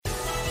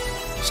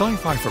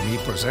Sci-Fi for Me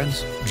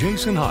presents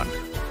Jason Hunt,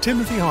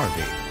 Timothy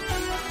Harvey.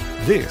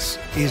 This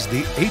is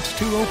the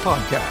H2O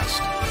Podcast.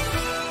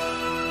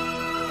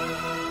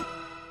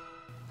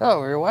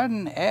 Hello,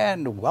 everyone,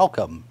 and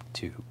welcome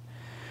to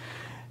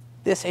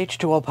this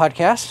H2O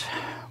Podcast.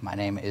 My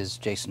name is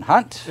Jason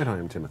Hunt. And I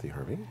am Timothy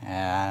Harvey.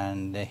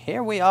 And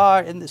here we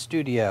are in the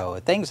studio.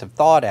 Things have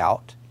thawed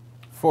out.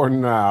 For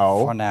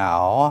now. For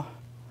now.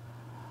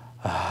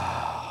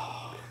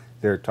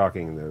 They're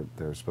talking that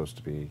there's supposed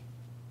to be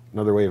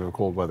another wave of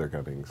cold weather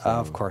coming. So.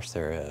 Of course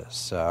there is.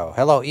 So,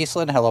 hello,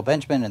 Eastland. Hello,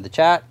 Benjamin in the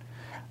chat.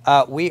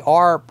 We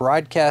are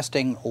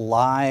broadcasting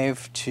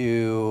live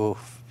to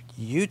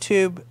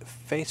YouTube,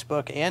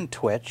 Facebook, and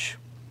Twitch.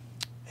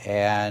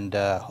 And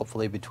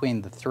hopefully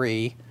between the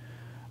three,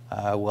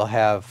 we'll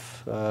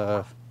have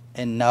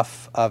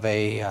enough of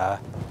a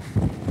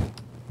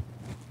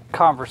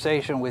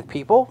conversation with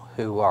people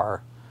who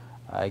are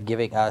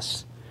giving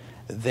us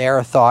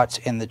their thoughts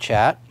in the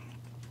chat.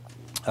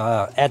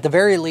 At the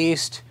very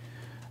least,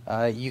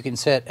 you can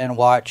sit and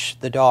watch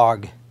the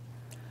dog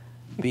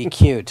be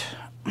cute.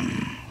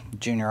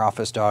 Junior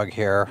office dog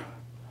here.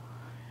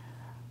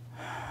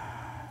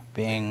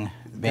 Being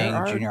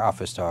junior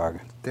office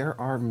dog. There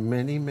are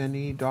many,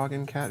 many dog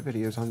and cat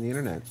videos on the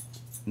internet.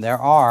 There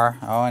are.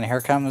 Oh, and here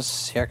comes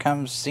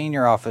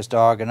senior office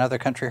dog, another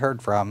country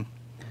heard from.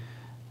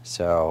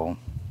 So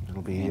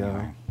it'll be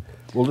anyway.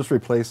 We'll just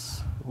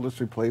replace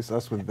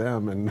us with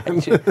them and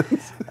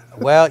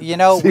well, you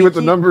know, see what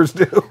the numbers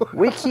do.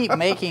 we keep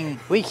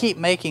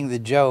making the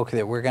joke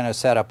that we're going to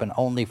set up an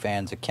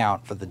OnlyFans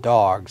account for the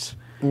dogs.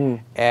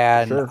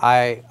 And sure.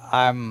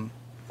 I'm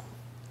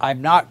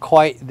not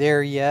quite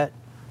there yet.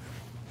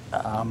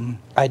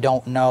 I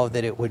don't know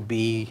that it would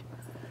be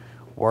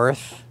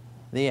worth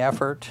the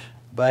effort,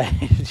 but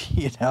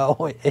you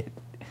know,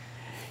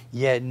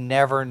 you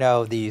never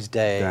know these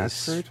days.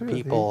 That's very true.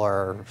 People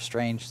are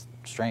strange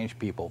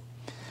people.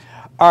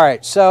 All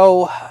right,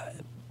 so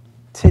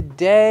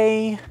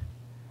today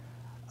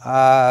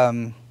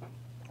there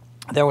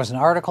was an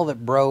article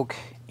that broke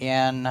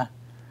in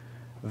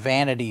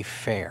Vanity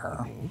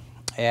Fair,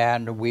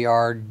 and we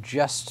are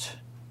just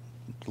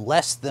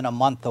less than a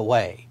month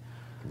away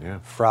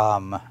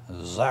from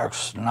Zack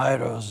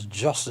Snyder's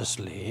Justice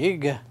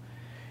League.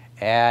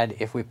 And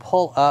if we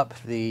pull up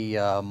the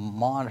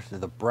monitor,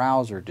 the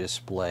browser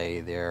display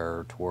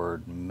there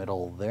toward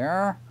middle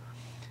there,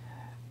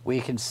 we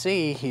can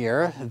see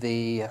here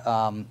the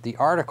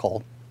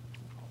article,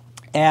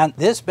 and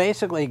this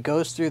basically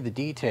goes through the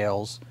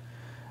details.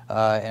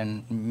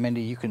 And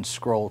Mindy, you can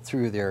scroll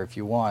through there if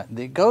you want.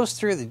 It goes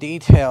through the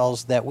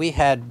details that we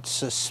had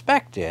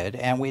suspected,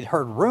 and we'd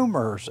heard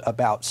rumors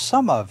about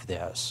some of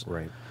this.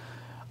 Right.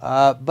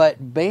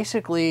 But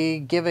basically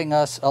giving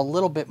us a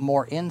little bit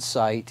more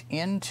insight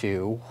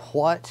into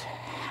what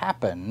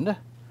happened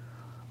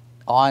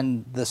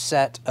on the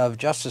set of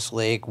Justice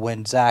League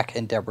when Zack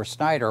and Deborah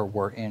Snyder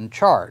were in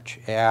charge.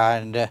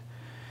 And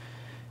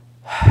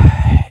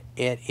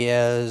it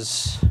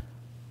is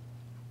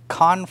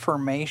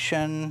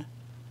confirmation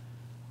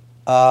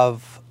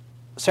of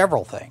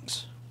several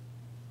things.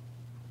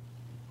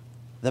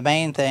 The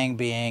main thing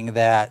being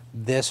that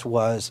this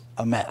was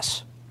a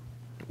mess.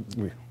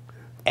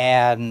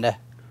 And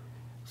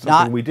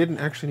something we didn't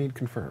actually need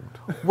confirmed.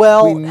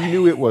 Well, we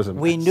knew it was a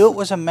mess. We knew it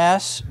was a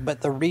mess,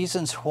 but the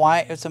reasons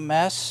why it's a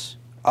mess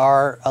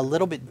are a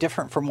little bit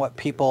different from what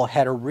people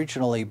had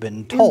originally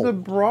been told. In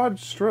the broad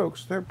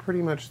strokes, they're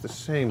pretty much the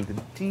same. The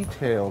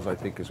details, I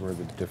think, is where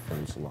the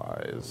difference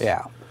lies.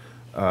 Yeah.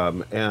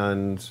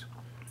 And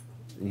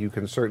you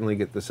can certainly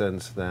get the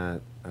sense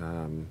that,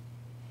 and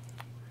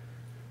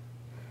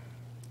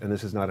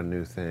this is not a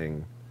new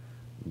thing,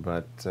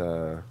 but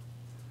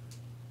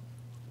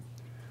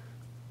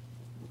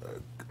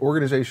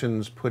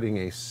organizations putting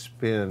a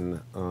spin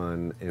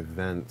on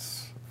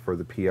events for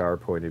the PR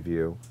point of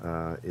view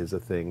is a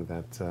thing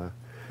that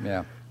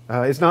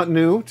is not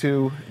new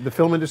to the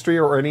film industry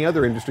or any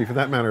other industry for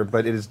that matter,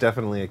 but it is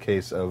definitely a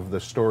case of the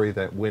story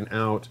that went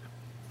out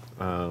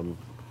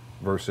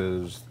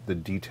versus the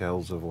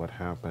details of what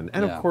happened.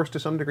 And of course, to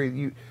some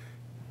degree,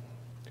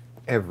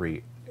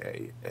 every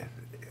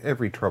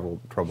troubled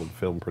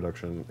film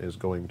production is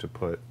going to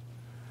put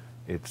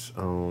its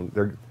own.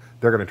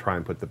 They're going to try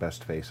and put the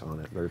best face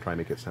on it. They're trying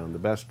to get sound the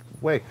best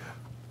way.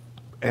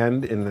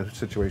 And in the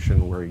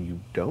situation where you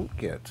don't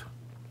get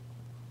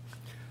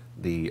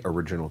the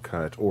original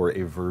cut or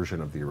a version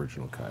of the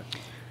original cut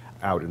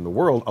out in the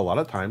world, a lot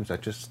of times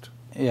that just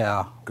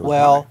goes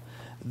by.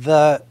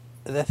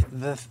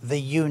 The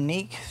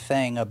unique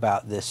thing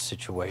about this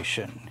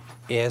situation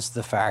is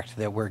the fact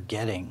that we're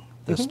getting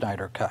the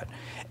Snyder Cut.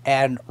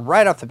 And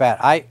right off the bat,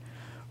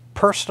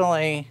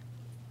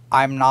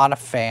 I'm not a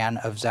fan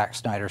of Zack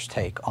Snyder's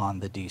take on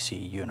the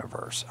DC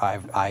universe.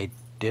 I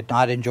did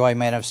not enjoy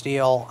Man of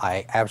Steel.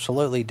 I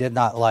absolutely did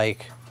not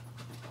like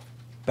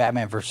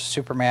Batman vs.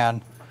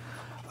 Superman.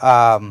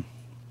 And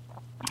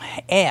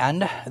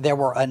there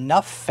were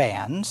enough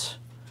fans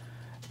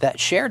that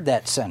shared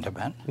that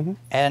sentiment,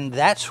 and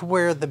that's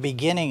where the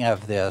beginning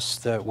of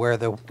this, where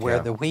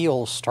the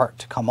wheels start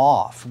to come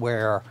off,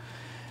 where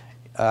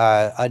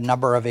a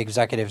number of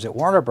executives at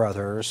Warner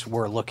Brothers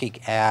were looking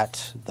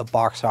at the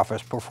box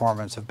office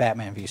performance of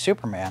Batman v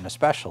Superman,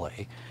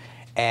 especially,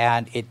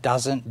 and it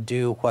doesn't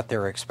do what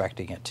they're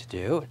expecting it to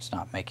do. It's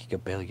not making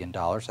 $1 billion.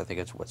 I think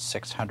it's what,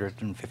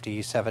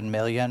 657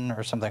 million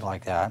or something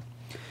like that,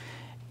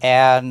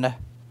 and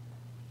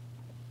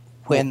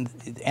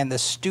the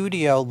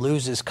studio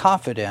loses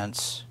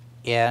confidence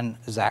in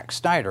Zack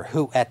Snyder,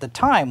 who at the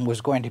time was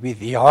going to be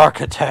the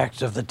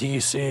architect of the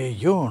DC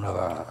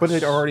universe. But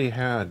it already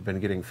had been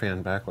getting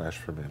fan backlash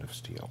for Man of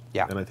Steel.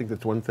 Yeah. And I think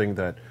that's one thing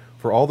that,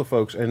 for all the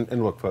folks,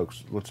 and look,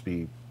 folks, let's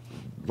be,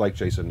 like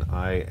Jason,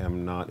 I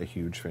am not a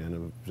huge fan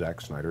of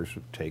Zack Snyder's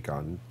take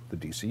on the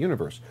DC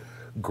universe.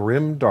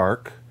 Grim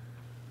Dark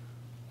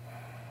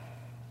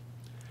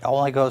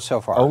only goes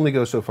so far. Only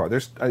goes so far.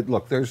 There's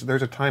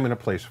a time and a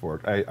place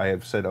for it. I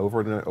have said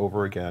over and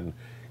over again,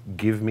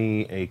 give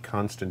me a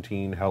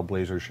Constantine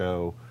Hellblazer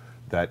show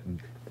that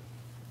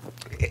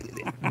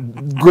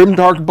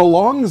Grimdark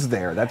belongs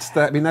there. That's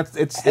the, I mean, that's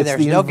it's. And it's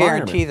there's the no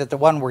guarantee that the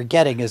one we're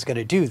getting is going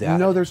to do that.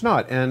 No, there's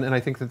not, and I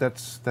think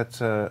that's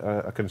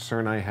a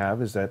concern I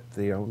have, is that,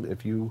 you know,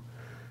 if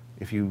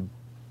you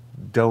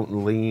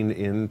don't lean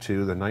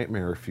into the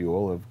nightmare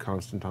fuel of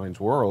Constantine's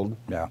world,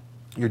 yeah,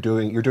 you're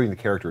doing the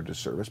character a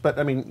disservice. But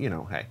I mean, you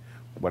know, hey,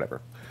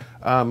 whatever.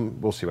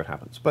 We'll see what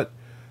happens. But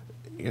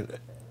you know,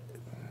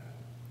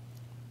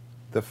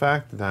 the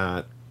fact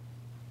that,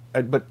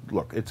 but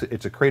look,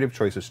 it's a creative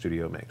choice a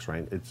studio makes,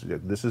 right?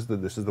 This is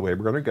the way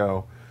we're going to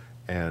go,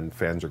 and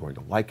fans are going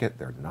to like it.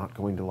 They're not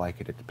going to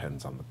like it. It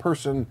depends on the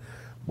person,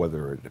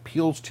 whether it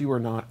appeals to you or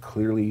not.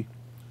 Clearly,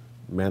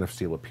 Man of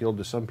Steel appealed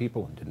to some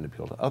people and didn't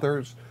appeal to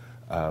others.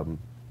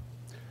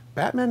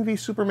 Batman v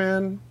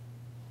Superman,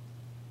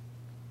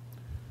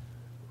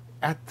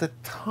 at the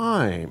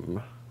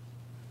time,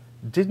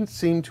 didn't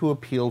seem to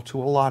appeal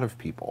to a lot of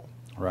people.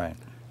 Right.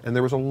 And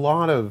there was a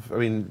lot of, I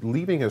mean,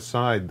 leaving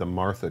aside the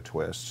Martha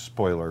twist,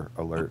 spoiler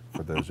alert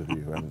for those of you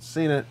who haven't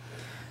seen it,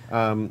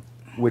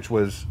 which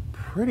was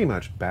pretty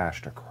much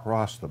bashed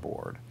across the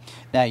board.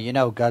 Now, you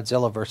know,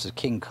 Godzilla versus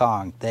King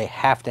Kong, they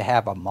have to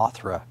have a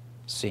Mothra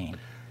scene.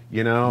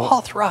 You know,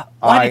 Mothra.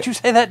 Why did you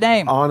say that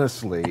name?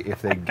 Honestly,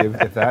 if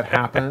that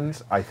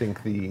happens, I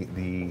think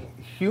the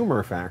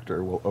humor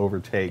factor will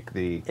overtake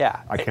the.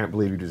 Yeah. I can't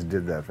believe you just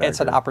did that factor. It's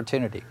an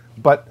opportunity.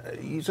 But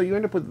so you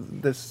end up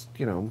with this,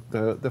 you know,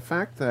 the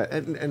fact that,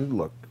 and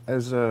look,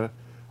 as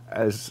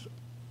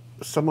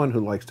someone who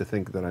likes to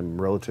think that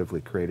I'm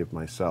relatively creative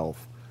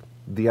myself,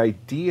 the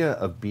idea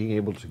of being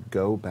able to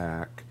go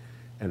back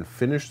and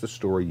finish the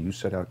story you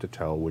set out to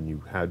tell when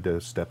you had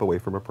to step away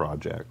from a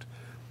project,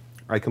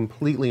 I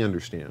completely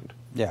understand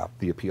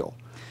the appeal.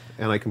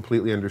 And I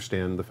completely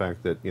understand the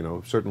fact that, you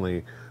know,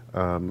 certainly,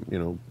 you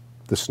know,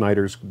 the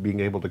Snyders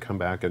being able to come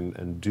back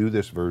and do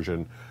this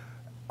version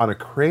on a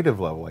creative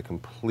level, I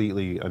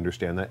completely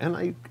understand that.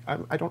 And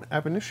I don't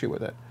have an issue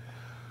with it.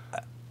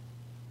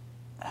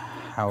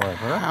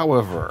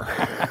 However,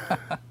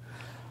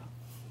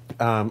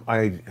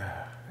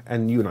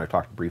 and you and I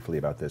talked briefly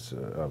about this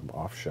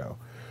off show,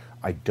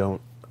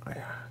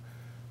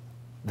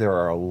 there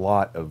are a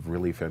lot of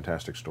really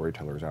fantastic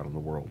storytellers out in the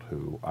world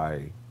who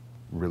I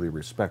really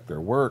respect their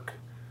work.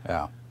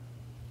 Yeah.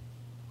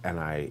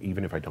 And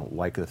even if I don't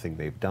like the thing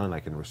they've done, I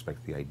can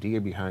respect the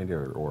idea behind it,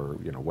 or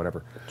you know,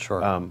 whatever.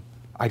 Sure.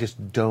 I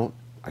just don't.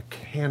 I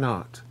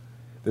cannot.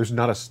 There's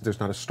not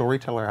a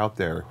storyteller out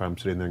there who I'm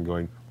sitting there and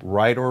going,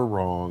 right or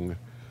wrong,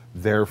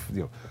 they're,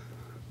 you know,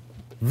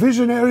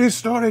 visionary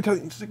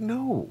storytelling. It's like,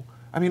 no.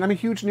 I mean, I'm a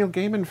huge Neil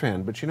Gaiman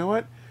fan, but you know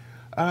what?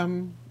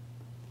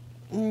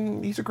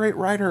 He's a great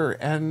writer,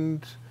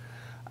 and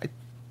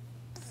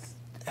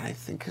I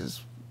think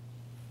his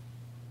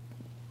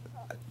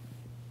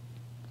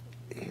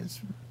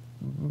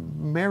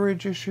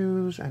marriage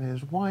issues and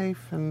his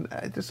wife and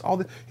just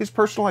all his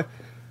personal life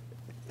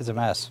is a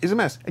mess.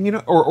 And you know,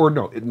 or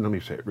no, let me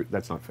say it,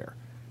 that's not fair.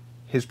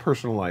 His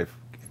personal life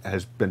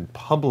has been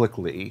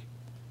publicly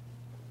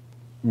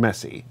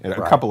messy a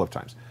couple of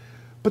times.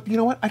 But you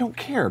know what? I don't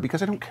care,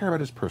 because I don't care about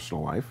his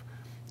personal life.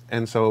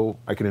 And so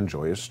I can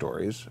enjoy his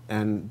stories.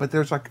 But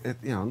there's like,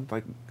 you know,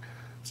 like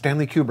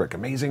Stanley Kubrick,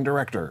 amazing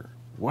director,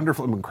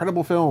 wonderful,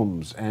 incredible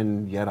films,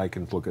 and yet I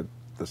can look at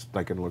this.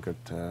 I can look at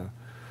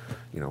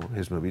you know,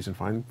 his movies and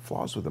find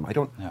flaws with them. I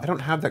don't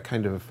have that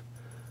kind of.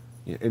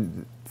 You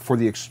know, for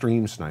the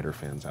extreme Snyder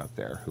fans out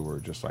there who are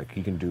just like,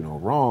 he can do no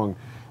wrong,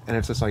 and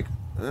it's just like,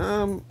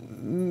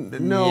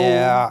 no.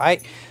 Yeah, I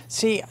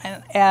see,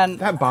 and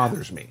that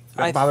bothers me.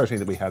 That bothers me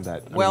that we have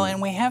that. Well,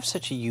 and we have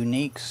such a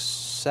unique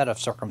set of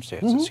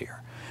circumstances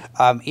here.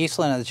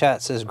 Eastland in the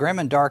chat says, Grim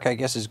and Dark, I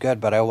guess, is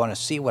good, but I want to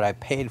see what I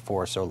paid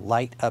for, so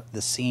light up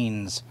the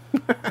scenes.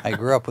 I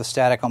grew up with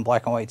static on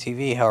black and white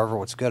TV. However,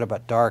 what's good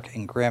about Dark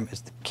and Grim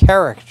is the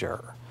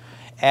character.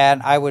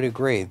 And I would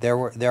agree.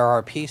 There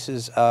are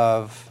pieces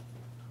of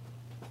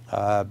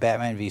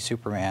Batman v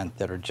Superman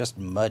that are just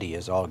muddy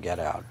as all get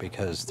out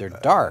because they're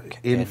dark.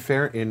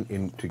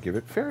 To give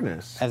it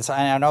fairness, and so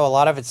I know a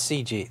lot of it's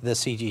CG, the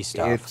CG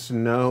stuff. It's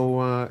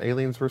no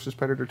Aliens versus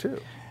Predator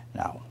 2.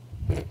 No,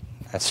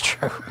 that's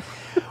true.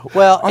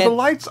 Well, are the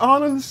lights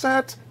on the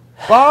set?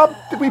 Bob,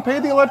 did we pay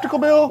the electrical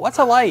bill? What's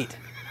a light?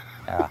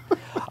 Yeah.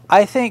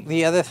 I think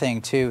the other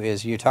thing too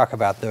is you talk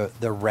about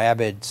the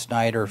rabid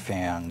Snyder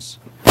fans.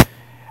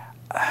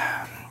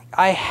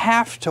 I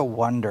have to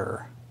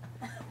wonder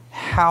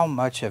how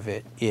much of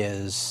it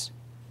is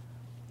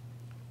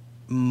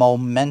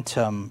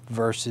momentum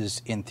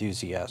versus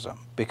enthusiasm,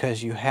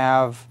 because you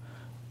have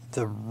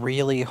the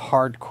really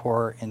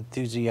hardcore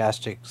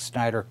enthusiastic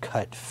Snyder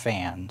Cut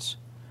fans,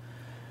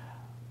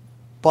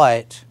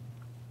 but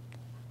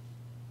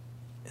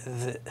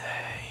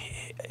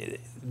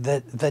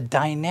the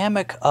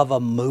dynamic of a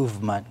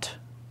movement,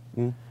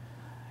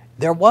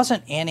 there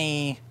wasn't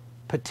any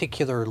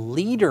particular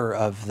leader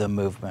of the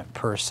movement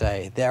per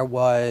se. There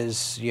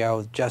was,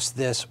 just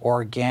this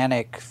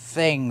organic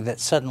thing that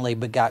suddenly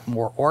got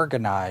more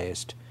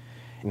organized,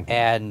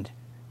 and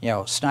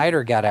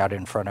Snyder got out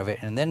in front of it,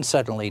 and then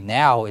suddenly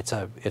now it's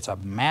a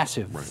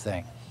massive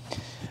thing.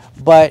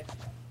 But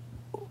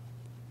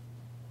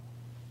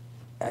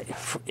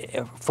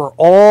for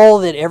all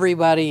that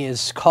everybody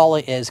is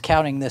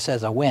counting this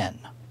as a win,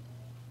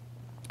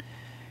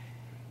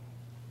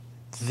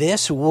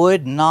 this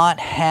would not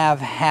have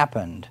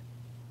happened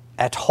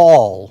at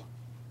all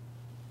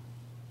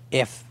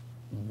if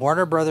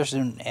Warner Brothers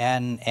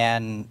and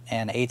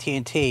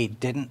AT&T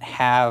didn't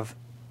have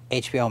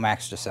HBO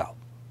Max to sell.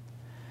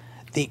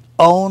 The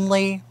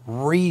only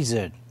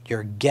reason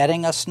you're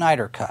getting a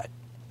Snyder Cut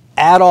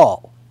at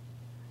all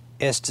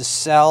is to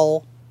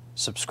sell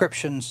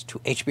subscriptions to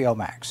HBO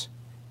Max.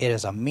 It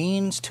is a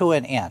means to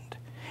an end.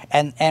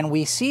 And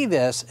we see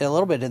this a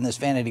little bit in this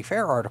Vanity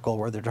Fair article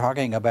where they're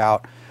talking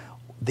about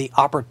the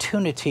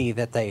opportunity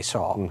that they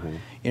saw.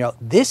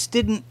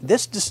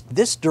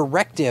 This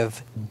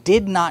directive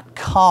did not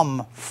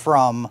come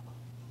from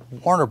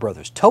Warner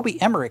Brothers.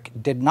 Toby Emmerich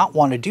did not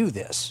want to do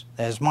this,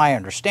 as my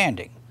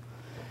understanding.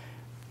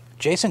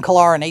 Jason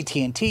Kilar and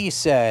AT&T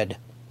said,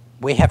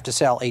 we have to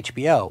sell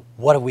HBO.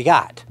 What have we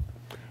got?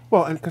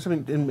 Well, and because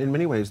in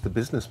many ways, the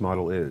business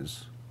model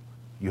is,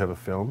 you have a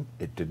film,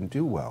 it didn't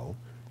do well,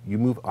 you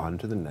move on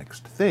to the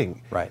next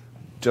thing. Right.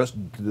 Just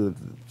the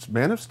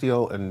Man of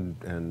Steel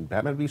and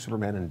Batman v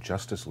Superman and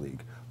Justice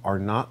League are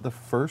not the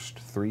first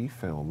 3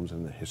 films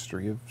in the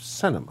history of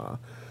cinema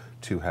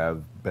to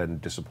have been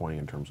disappointing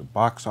in terms of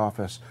box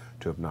office,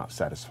 to have not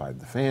satisfied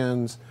the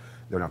fans.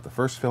 They're not the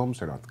first films,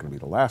 they're not going to be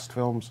the last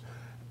films.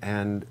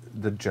 And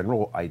the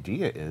general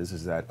idea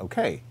is that,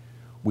 okay,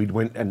 we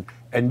went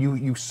and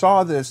you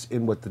saw this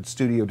in what the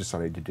studio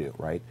decided to do,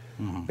 right?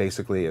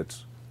 Basically,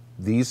 it's,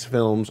 these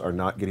films are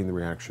not getting the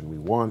reaction we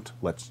want.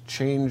 Let's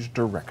change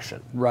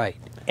direction. Right.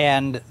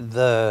 And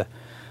the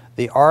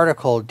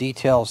article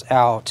details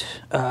out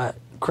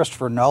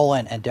Christopher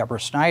Nolan and Deborah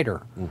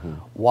Snyder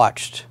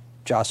watched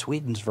Joss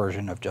Whedon's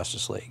version of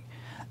Justice League.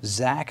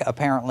 Zack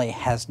apparently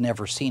has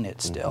never seen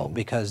it still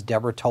because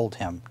Deborah told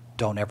him,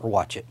 don't ever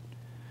watch it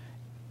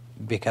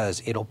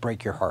because it'll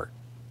break your heart.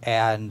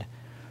 And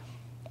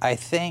I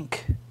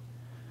think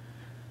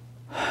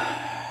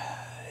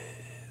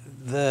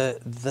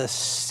the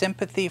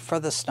sympathy for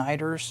the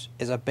Snyders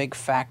is a big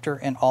factor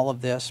in all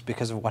of this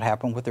because of what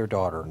happened with their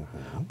daughter.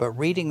 But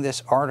reading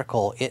this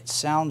article, it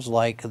sounds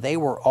like they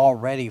were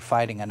already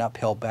fighting an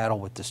uphill battle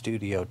with the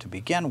studio to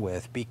begin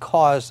with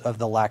because of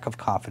the lack of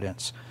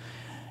confidence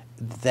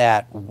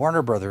that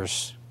Warner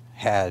Brothers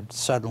had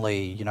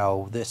suddenly,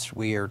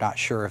 we are not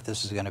sure if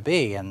this is going to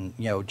be. And,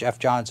 Jeff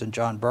Johns and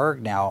John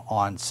Berg now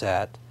on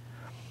set.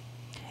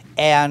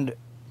 And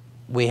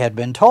we had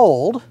been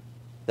told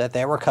that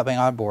they were coming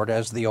on board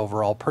as the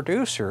overall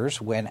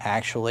producers when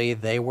actually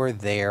they were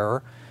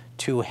there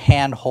to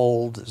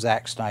handhold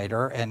Zack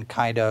Snyder and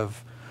kind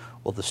of,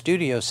 well, the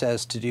studio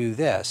says to do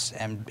this,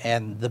 and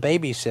the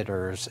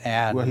babysitters,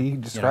 and well, he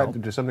described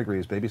them to some degree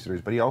as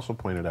babysitters, but he also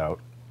pointed out,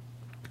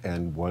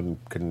 and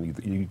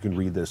you can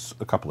read this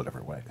a couple of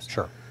different ways.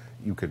 Sure.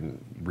 You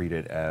can read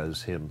it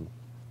as him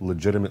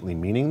legitimately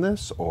meaning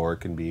this, or it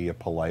can be a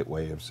polite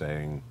way of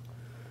saying,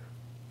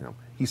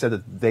 he said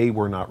that they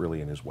were not really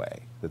in his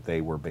way, that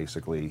they were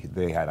basically,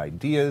 they had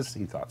ideas,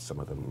 he thought some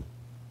of them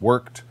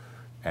worked,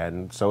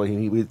 and so I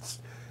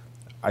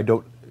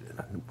don't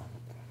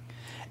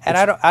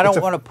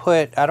want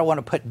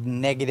to put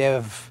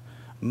negative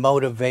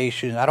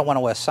motivation, I don't want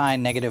to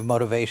assign negative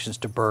motivations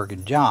to Berg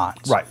and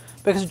Johns. Right.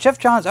 Because Jeff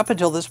Johns, up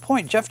until this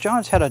point, Jeff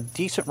Johns had a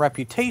decent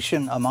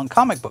reputation among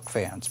comic book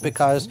fans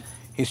because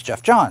he's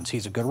Jeff Johns,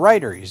 he's a good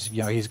writer,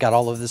 he's got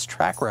all of this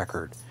track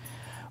record.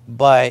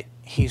 But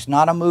he's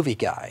not a movie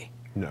guy.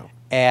 No.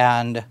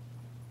 And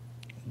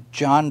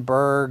John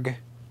Berg,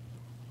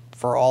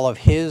 for all of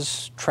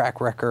his track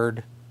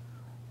record,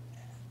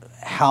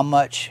 how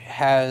much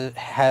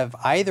have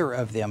either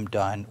of them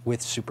done with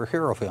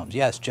superhero films?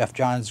 Yes, Jeff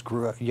Johns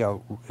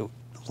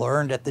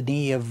learned at the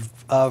knee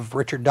of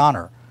Richard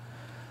Donner.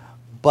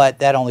 but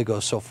that only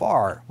goes so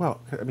far.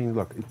 Well, I mean,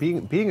 look,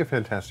 being a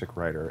fantastic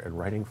writer and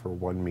writing for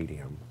one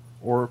medium,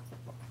 or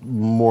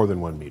more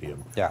than one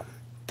medium, Yeah.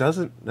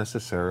 doesn't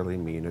necessarily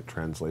mean it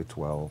translates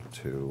well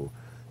to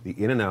the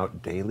in and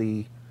out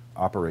daily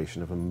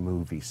operation of a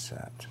movie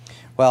set.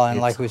 Well, and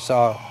It's like we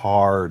saw,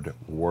 hard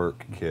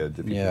work, kids.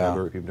 If Yeah.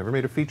 you've never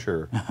made a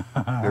feature,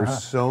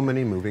 there's so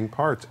many moving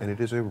parts, and it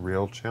is a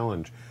real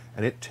challenge.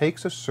 And it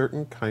takes a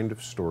certain kind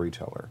of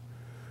storyteller.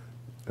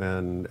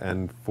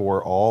 And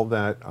for all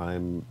that, I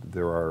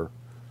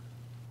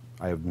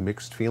have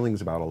mixed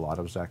feelings about a lot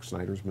of Zack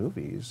Snyder's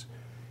movies.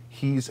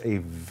 He's a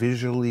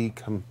visually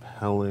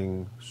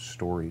compelling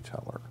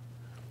storyteller.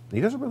 And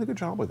he does a really good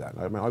job with that.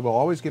 I mean, I will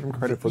always give him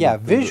credit for yeah,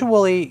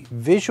 the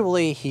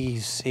visually,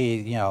 he's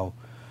you know,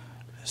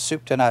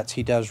 soup to nuts.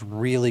 He does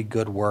really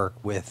good work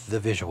with the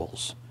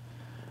visuals.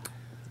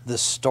 The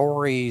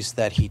stories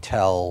that he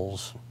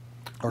tells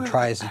or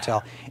tries to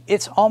tell,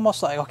 it's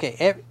almost like,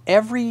 okay,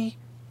 every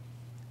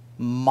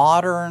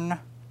modern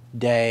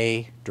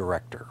day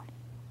director,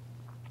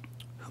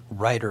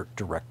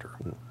 writer-director,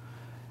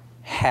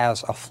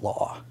 has a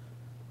flaw,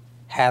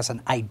 has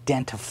an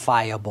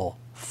identifiable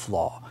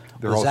flaw.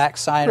 They're With all- Zack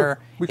Snyder,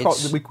 we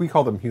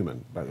call them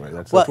human, by the way.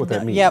 That's well, what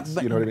that means. yeah,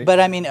 but, you know what I mean? but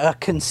I mean a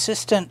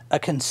consistent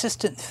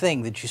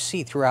thing that you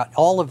see throughout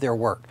all of their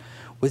work.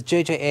 With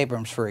J.J.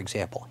 Abrams, for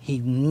example, he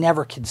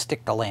never can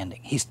stick the landing.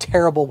 He's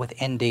terrible with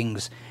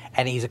endings,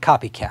 and he's a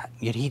copycat.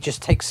 He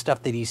just takes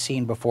stuff that he's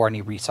seen before and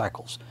he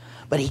recycles.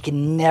 But he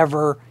can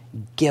never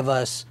give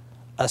us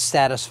a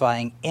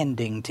satisfying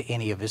ending to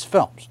any of his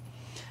films.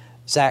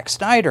 Zack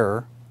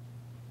Snyder,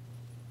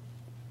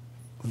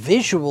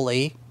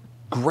 visually,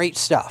 great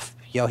stuff.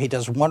 You know, he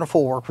does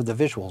wonderful work with the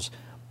visuals,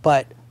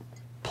 but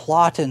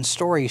plot and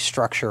story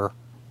structure,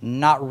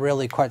 not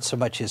really quite so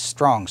much his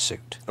strong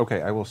suit.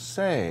 Okay, I will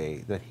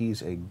say that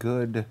he's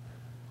good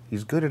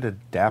at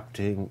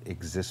adapting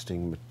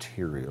existing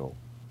material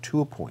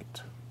to a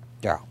point.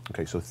 Yeah.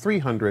 Okay, so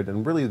 300,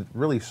 and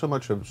really so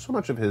much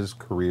of his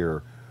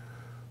career,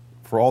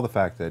 for all the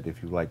fact that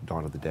if you like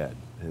Dawn of the Dead,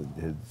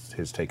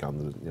 his take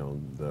on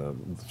the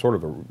sort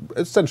of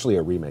essentially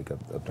a remake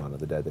of Dawn of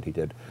the Dead that he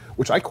did,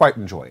 which I quite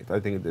enjoyed. I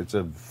think it's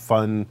a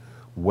fun,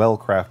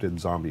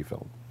 well-crafted zombie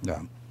film.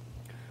 Yeah.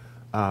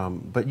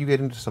 But you get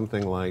into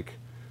something like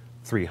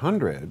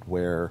 300,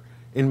 where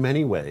in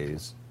many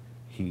ways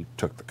he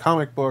took the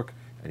comic book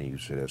and he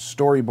used it as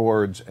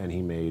storyboards, and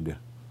he made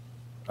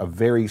a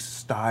very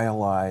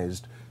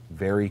stylized,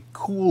 very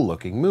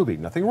cool-looking movie.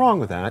 Nothing wrong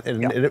with that,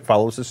 and it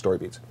follows his story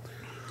beats.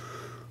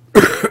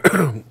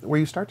 Where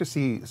you start to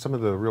see some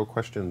of the real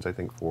questions, I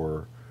think,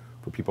 for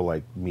people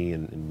like me,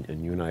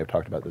 and you and I have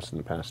talked about this in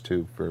the past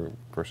too,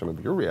 for some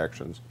of your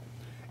reactions,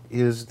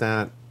 is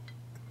that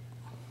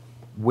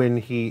when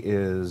he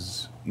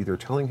is either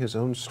telling his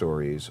own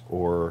stories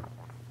or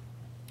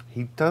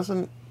he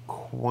doesn't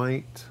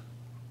quite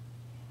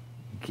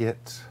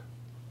get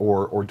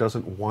or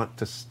doesn't want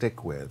to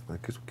stick with,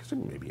 because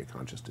it may be a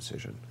conscious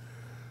decision,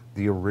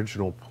 the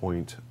original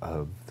point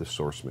of the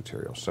source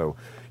material. So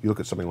you look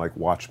at something like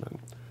Watchmen,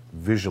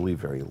 visually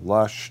very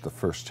lush. The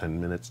first 10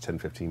 minutes, 10,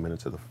 15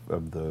 minutes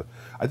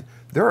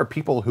there are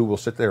people who will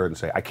sit there and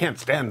say, I can't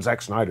stand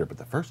Zack Snyder, but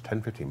the first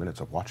 10, 15 minutes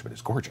of Watchmen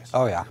is gorgeous.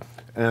 Oh, yeah.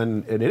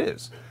 And it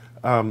is.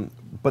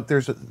 But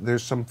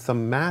there's some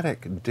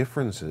thematic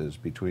differences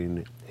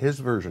between his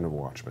version of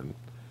Watchmen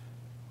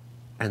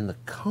and the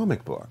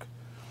comic book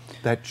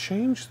that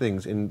change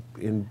things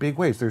in big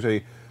ways.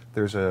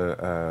 There's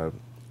a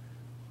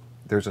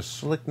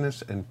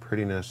slickness and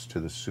prettiness to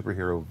the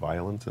superhero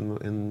violence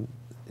in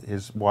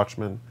his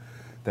Watchmen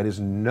that is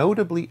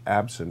notably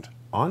absent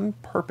on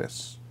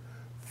purpose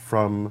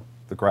from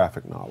the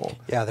graphic novel.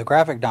 Yeah, the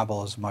graphic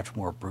novel is much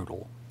more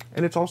brutal.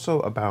 And it's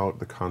also about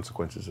the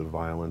consequences of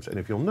violence. And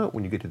if you'll note,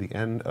 when you get to the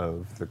end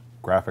of the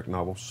graphic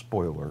novel,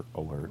 spoiler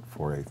alert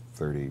for a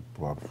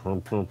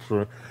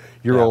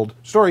 30-year-old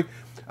story,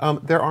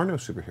 there are no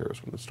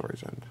superheroes when the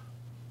stories end.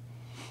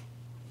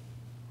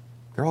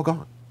 They're all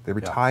gone. They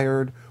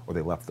retired, or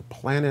they left the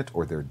planet,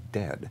 or they're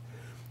dead.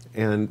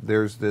 And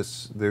there's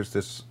this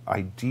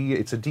idea.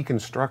 It's a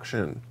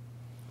deconstruction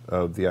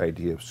of the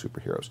idea of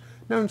superheroes.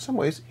 Now, in some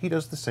ways, he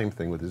does the same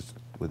thing with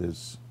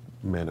his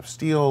Man of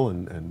Steel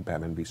and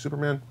Batman v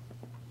Superman.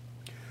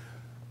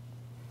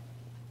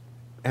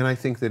 And I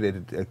think that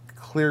it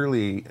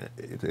clearly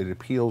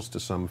appeals to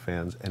some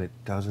fans, and it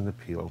doesn't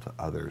appeal to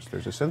others.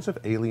 There's a sense of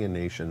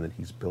alienation that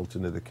he's built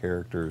into the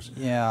characters.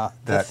 Yeah,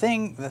 the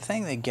thing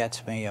that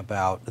gets me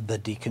about the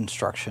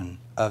deconstruction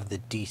of the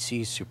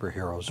DC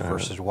superheroes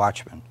versus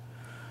Watchmen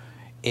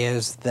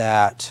is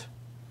that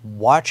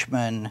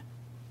Watchmen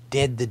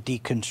did the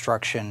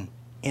deconstruction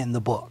in the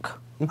book.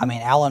 I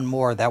mean, Alan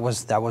Moore, that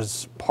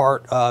was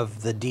part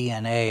of the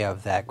DNA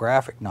of that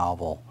graphic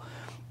novel,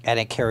 and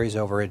it carries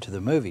over into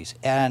the movies.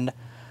 And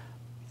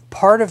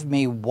part of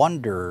me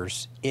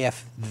wonders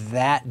if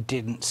that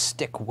didn't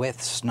stick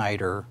with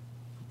Snyder,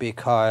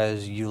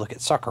 because you look at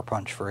Sucker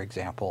Punch, for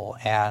example,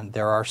 and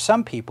there are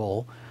some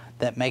people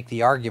that make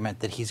the argument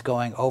that he's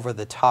going over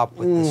the top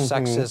with the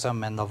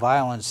sexism and the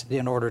violence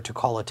in order to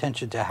call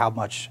attention to how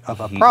much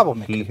of a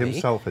problem it could be. He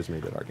himself has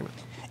made that argument.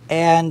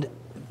 And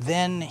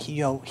then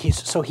he's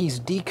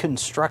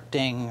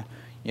deconstructing,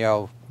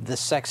 the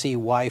sexy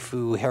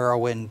waifu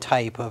heroine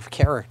type of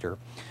character.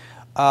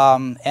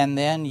 And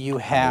then you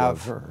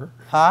have, However,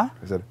 huh?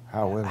 I said,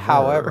 however.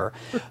 However,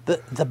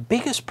 the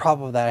biggest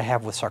problem that I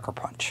have with Sucker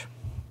Punch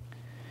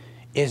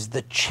is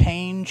the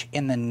change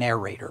in the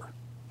narrator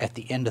at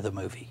the end of the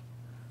movie.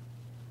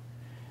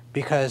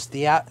 Because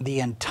the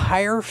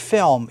entire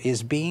film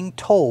is being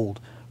told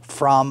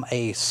from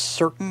a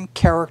certain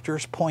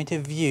character's point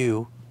of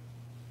view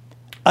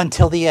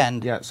until the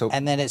end. Yeah, so,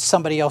 and then it's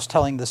somebody else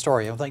telling the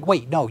story. I'm like,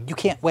 wait, no, you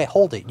can't. Wait,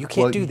 hold it. You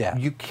can't do that.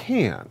 You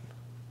can,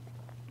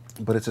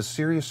 but it's a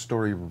serious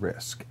story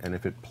risk, and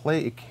if it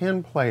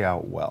can play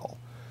out well,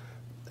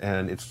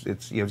 and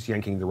it's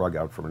yanking the rug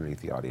out from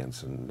underneath the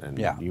audience, and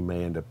you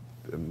may end up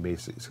be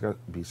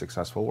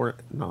successful or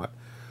not.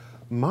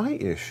 My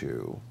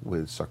issue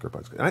with Sucker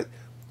Punch,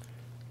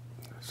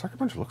 Sucker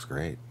Punch looks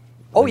great.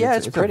 Oh, yeah,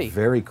 it's pretty. It's a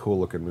very cool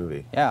looking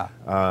movie. Yeah.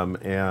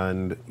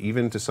 And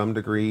even to some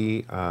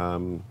degree,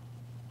 I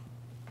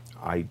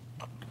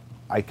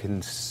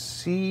can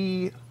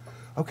see.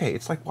 Okay,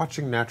 it's like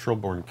watching Natural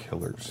Born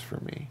Killers for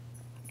me.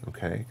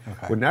 Okay.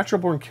 When Natural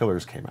Born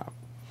Killers came out,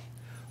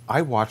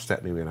 I watched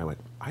that movie and I went,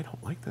 I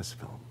don't like this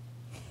film.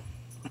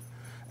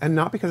 And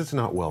not because it's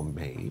not well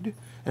made,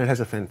 and it has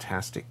a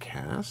fantastic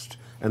cast,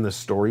 and the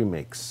story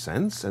makes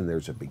sense, and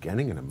there's a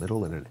beginning and a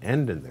middle and an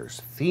end, and there's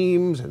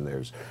themes, and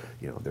there's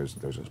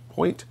a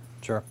point.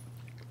 Sure.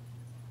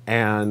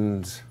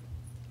 And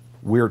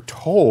we're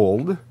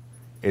told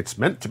it's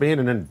meant to be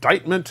an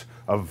indictment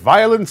of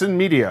violence in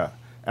media.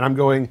 And I'm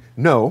going,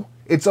 no,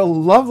 it's a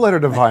love letter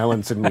to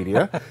violence in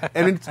media,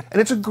 and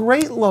it's a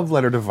great love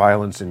letter to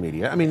violence in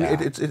media. I mean,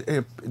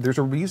 there's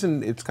a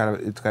reason it's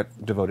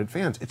got devoted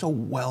fans. It's a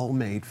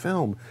well-made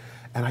film,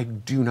 and I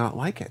do not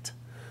like it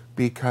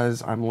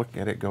because I'm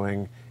looking at it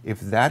going, if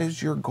that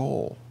is your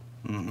goal,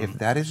 if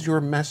that is your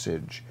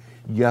message,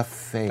 you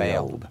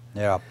failed.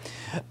 Yeah.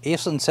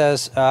 Eastland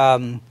says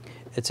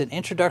it's an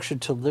introduction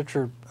to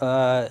literature,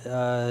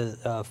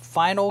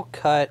 final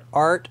cut,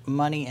 art,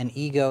 money, and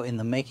ego in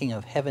the making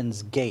of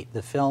Heaven's Gate,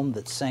 the film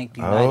that sank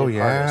United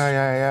Artists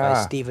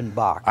by Stephen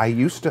Bach. I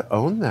used to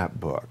own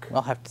that book.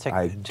 I'll have to take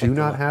I do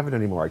not have it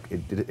anymore.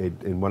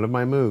 In one of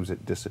my moves,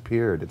 it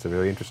disappeared. It's a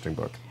very interesting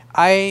book.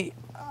 I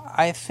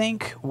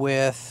think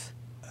with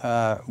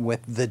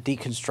the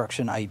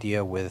deconstruction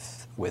idea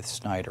with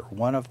Snyder,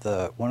 one of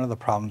the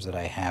problems that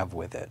I have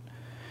with it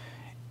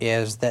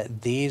is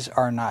that these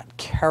are not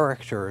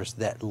characters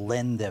that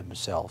lend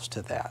themselves to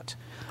that.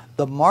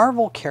 The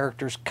Marvel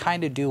characters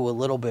kind of do a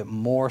little bit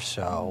more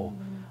so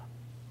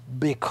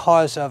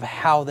because of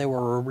how they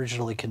were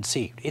originally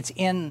conceived.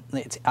 I'm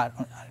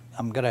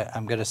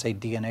gonna say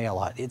DNA a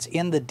lot. It's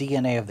in the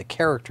DNA of the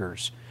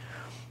characters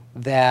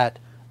that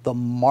the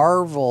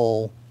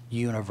Marvel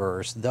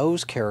universe,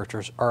 those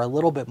characters are a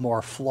little bit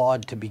more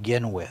flawed to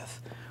begin with.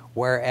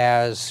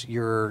 Whereas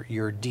your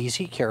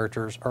DC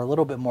characters are a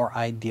little bit more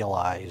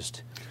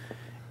idealized,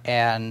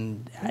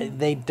 and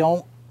they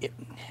don't.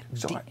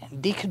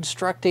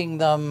 Deconstructing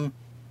them,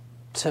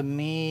 to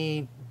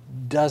me,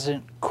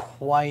 doesn't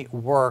quite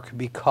work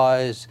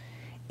because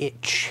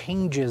it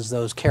changes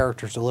those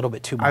characters a little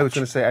bit too much. I was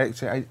going to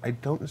say I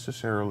don't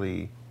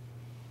necessarily.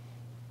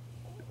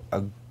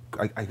 I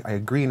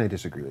agree and I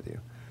disagree with you,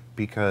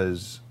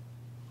 because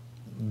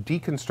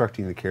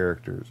deconstructing the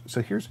characters.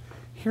 So here's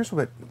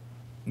what.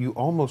 I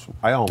almost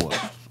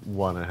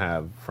want to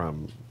have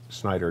from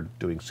Snyder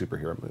doing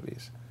superhero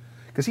movies,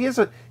 because he has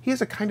a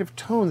kind of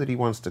tone that he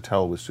wants to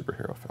tell with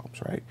superhero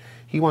films, right?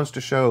 He wants to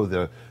show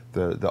the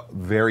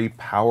very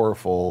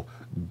powerful,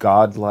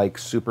 godlike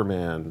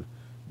Superman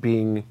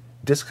being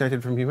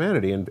disconnected from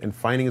humanity and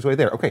finding his way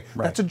there. Okay,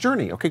 That's a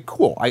journey. Okay,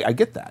 cool. I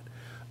get that.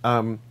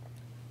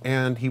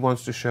 And he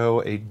wants to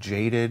show a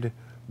jaded,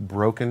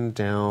 broken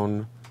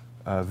down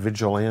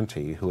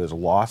vigilante who has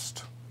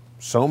lost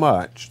so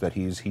much that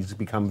he's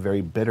become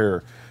very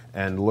bitter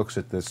and looks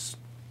at this,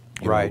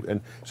 right?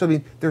 And so I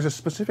mean, there's a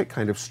specific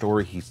kind of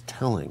story he's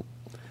telling,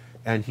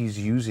 and he's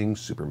using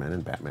Superman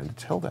and Batman to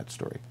tell that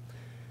story.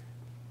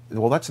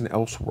 Well, that's an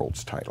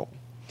Elseworlds title.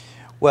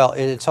 Well,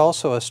 it's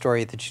also a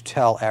story that you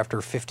tell after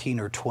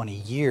 15 or 20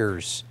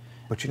 years.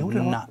 But you know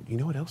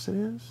what else it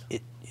is?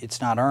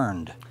 It's not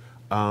earned.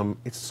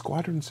 It's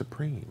Squadron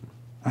Supreme.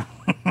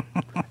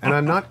 And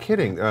I'm not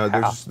kidding.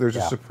 There's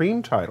a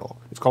Supreme title.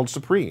 It's called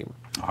Supreme.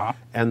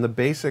 And the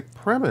basic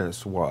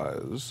premise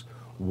was,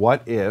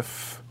 what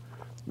if,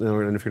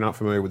 and if you're not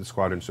familiar with the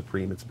Squadron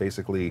Supreme, it's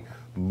basically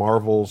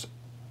Marvel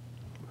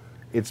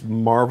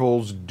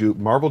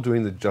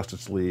doing the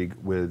Justice League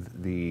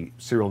with the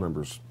serial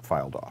numbers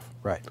filed off.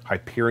 Right.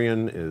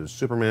 Hyperion is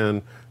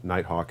Superman,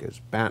 Nighthawk is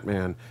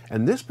Batman,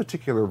 and this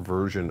particular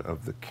version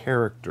of the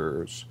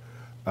characters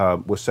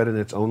was set in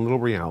its own little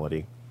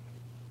reality,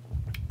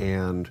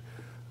 and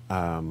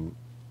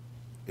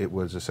it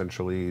was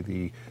essentially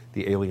the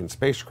alien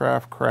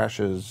spacecraft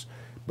crashes,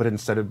 but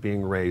instead of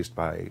being raised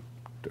by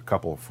a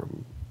couple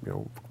from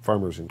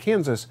farmers in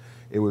Kansas,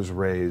 it was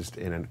raised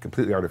in a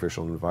completely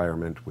artificial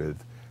environment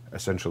with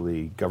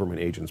essentially government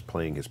agents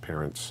playing his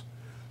parents,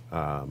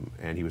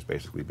 and he was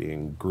basically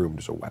being groomed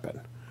as a weapon.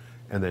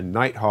 And then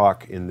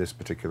Nighthawk, in this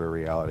particular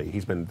reality,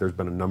 there's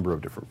been a number of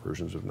different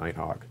versions of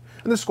Nighthawk.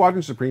 And the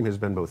Squadron Supreme has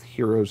been both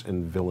heroes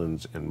and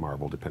villains in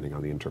Marvel, depending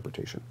on the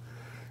interpretation.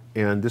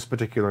 And this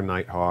particular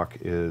Nighthawk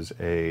is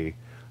a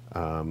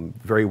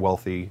very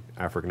wealthy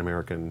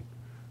African-American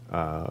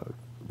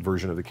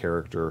version of the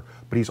character,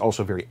 but he's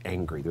also very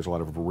angry. There's a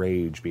lot of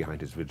rage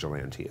behind his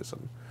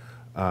vigilantism.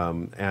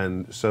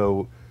 And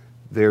so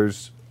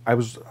I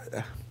was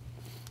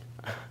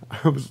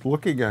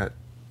looking at,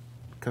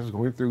 because I was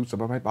going through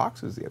some of my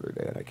boxes the other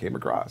day, and I came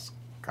across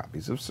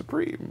copies of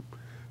Supreme,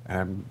 and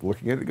I'm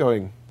looking at it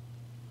going,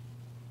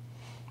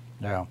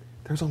 yeah.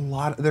 There's a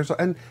lot.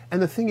 And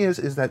the thing is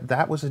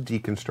that was a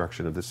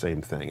deconstruction of the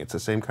same thing. It's the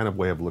same kind of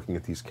way of looking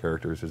at these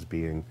characters as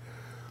being,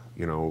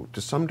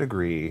 to some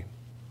degree.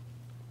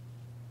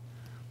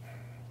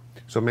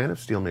 So Man of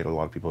Steel made a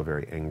lot of people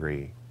very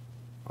angry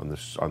on the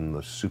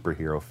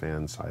superhero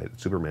fan side,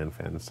 Superman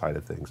fan side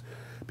of things,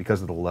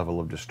 because of the level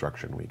of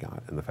destruction we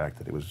got and the fact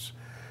that it was,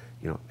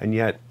 and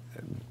yet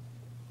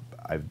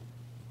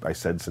I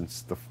said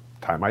since the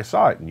time I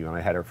saw it, and you and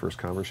I had our first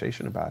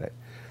conversation about it,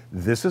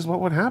 this is what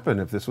would happen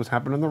if this was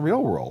happening in the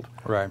real world.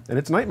 Right. And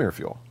it's nightmare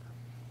fuel.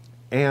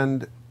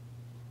 And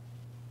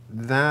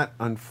that,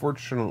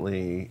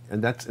 unfortunately,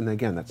 and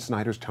again, that's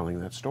Snyder's telling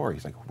that story.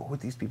 He's like, what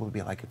would these people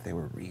be like if they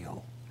were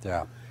real?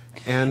 Yeah.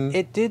 And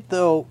it did,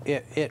 though,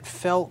 it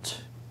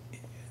felt,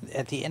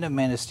 at the end of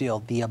Man of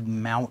Steel, the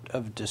amount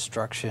of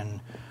destruction,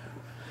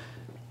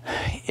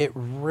 it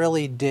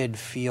really did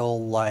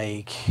feel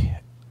like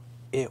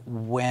it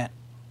went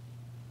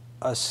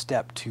a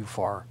step too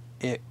far.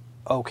 It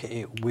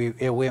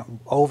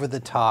went over the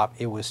top.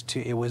 It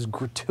was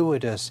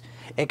gratuitous.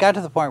 It got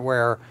to the point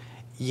where,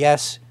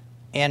 yes,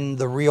 in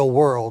the real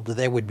world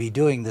they would be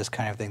doing this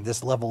kind of thing.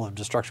 This level of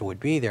destruction would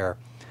be there,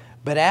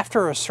 but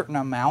after a certain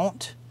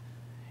amount,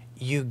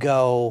 you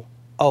go,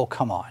 oh,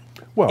 come on,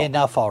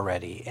 enough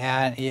already.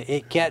 And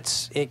you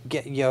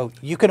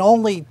can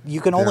only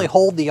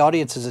hold the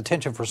audience's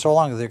attention for so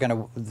long that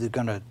they're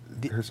gonna.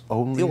 There's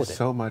only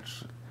so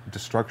much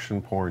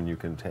destruction porn you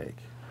can take.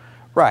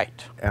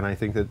 Right. And I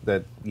think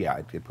that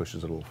it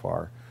pushes it a little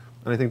far.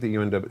 And I think that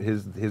you end up,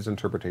 his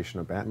interpretation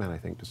of Batman, I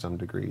think, to some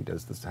degree,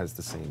 has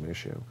the same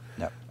issue.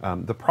 Yep.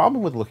 The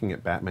problem with looking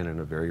at Batman in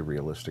a very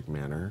realistic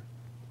manner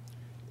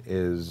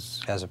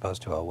is... As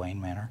opposed to a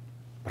Wayne manner.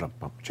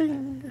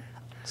 Ching.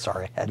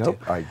 Sorry, I had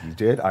nope, to. You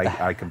did.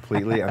 I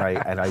completely,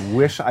 and I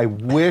wish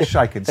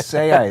I could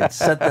say I had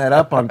set that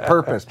up on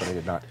purpose, but I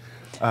did not.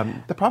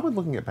 The problem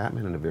with looking at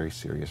Batman in a very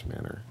serious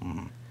manner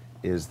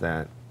is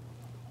that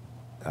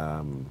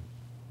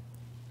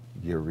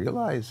you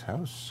realize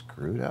how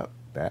screwed up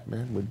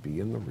Batman would be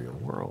in the real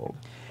world.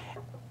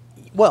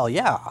 Well,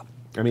 yeah.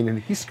 I mean,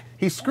 and he's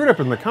screwed up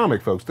in the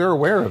comic, folks. They're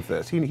aware of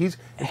this. He's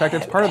in fact,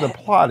 it's part of the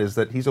plot is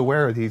that he's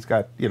aware that he's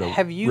got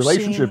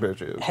relationship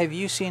issues. Have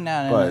you seen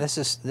and this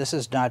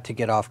is not to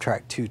get off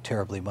track too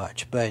terribly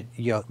much, but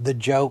the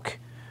joke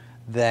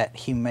that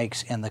he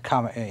makes in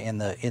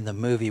the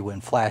movie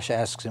when Flash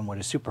asks him what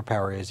his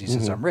superpower is, he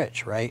says, "I'm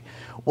rich," right?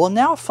 Well,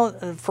 now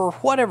for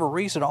whatever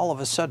reason, all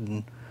of a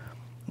sudden,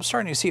 I'm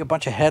starting to see a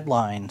bunch of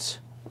headlines.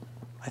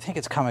 I think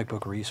it's Comic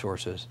Book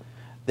Resources.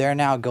 They're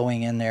now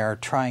going in there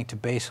trying to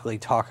basically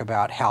talk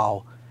about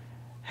how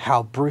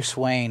Bruce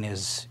Wayne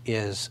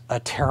is a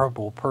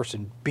terrible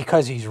person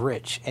because he's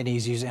rich and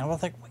he's using. I'm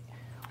like,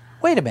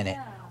 wait a minute.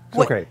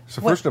 Okay,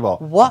 so first of all...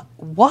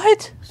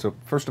 What? So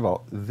first of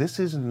all, this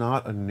is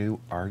not a new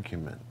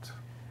argument.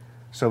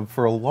 So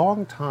for a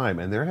long time,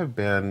 and there have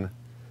been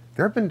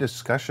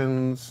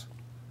discussions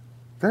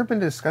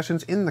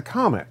in the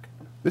comic.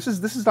 This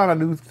is not a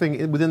new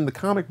thing within the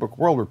comic book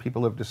world where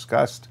people have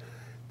discussed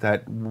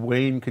that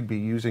Wayne could be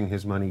using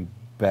his money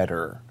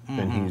better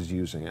than he's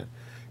using it.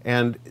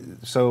 And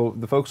so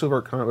the folks over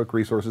at Comic Book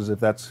Resources, if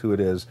that's who it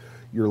is,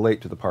 you're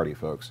late to the party,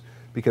 folks.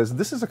 Because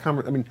this is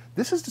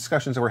this is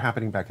discussions that were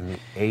happening back in the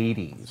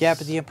 80s. Yeah,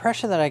 but the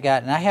impression that I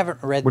got, and I haven't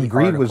read when the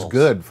Greed articles. was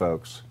good,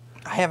 folks.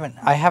 I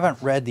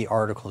haven't read the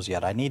articles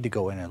yet. I need to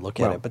go in and look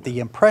at it. But the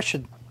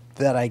impression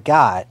that I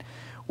got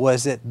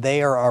was that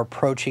they are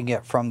approaching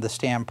it from the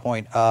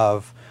standpoint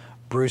of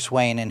Bruce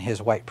Wayne and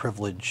his white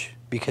privilege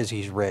because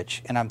he's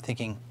rich. And I'm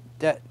thinking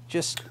that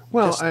just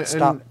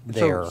stop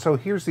there. So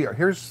here's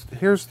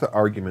the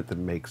argument that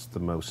makes the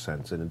most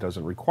sense, and it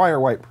doesn't require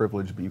white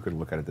privilege, but you can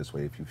look at it this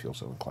way if you feel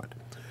so inclined.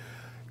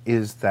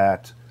 Is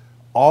that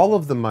all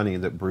of the money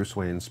that Bruce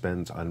Wayne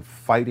spends on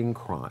fighting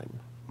crime,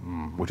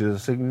 which is a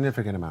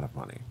significant amount of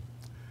money,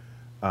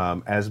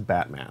 as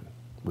Batman,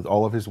 with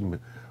all those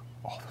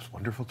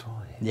wonderful toys,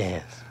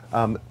 yes,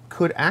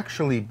 could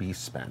actually be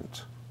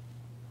spent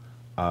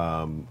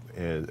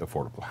in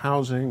affordable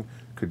housing,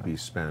 could be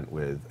spent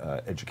with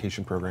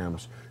education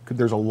programs.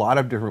 There's a lot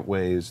of different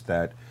ways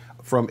that,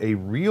 from a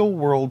real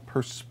world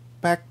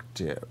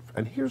perspective.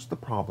 And here's the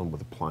problem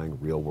with applying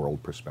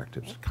real-world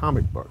perspectives to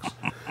comic books.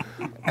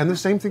 And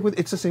it's the same thing with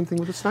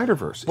the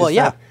Snyderverse. Well,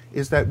 yeah.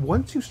 Is that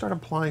once you start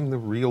applying the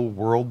real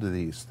world to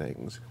these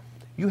things,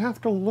 you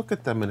have to look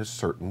at them in a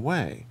certain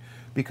way.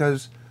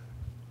 Because...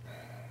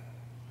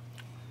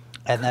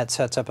 And that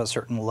sets up a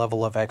certain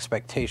level of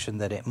expectation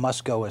that it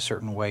must go a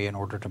certain way in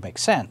order to make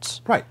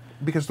sense. Right.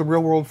 Because the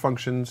real world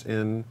functions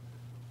in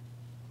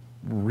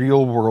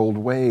real world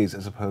ways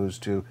as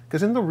opposed to...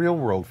 Because in the real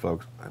world,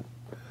 folks,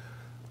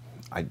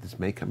 this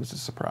may come as a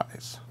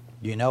surprise.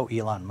 You know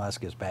Elon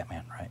Musk is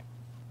Batman, right?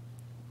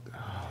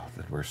 Oh,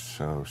 that we're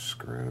so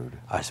screwed.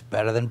 It's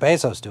better than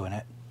Bezos doing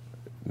it.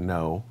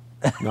 No.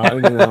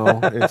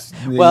 It's...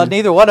 Well,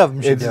 neither one of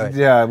them should do it.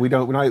 Yeah, we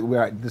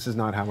don't... this is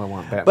not how I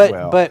want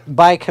Batman. But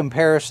by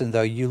comparison,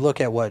 though, you look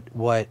at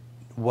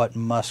what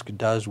Musk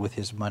does with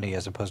his money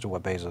as opposed to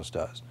what Bezos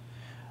does.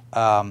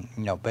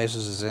 Bezos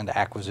is into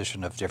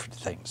acquisition of different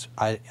things.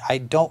 I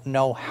don't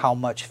know how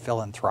much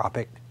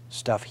philanthropic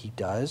stuff he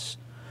does,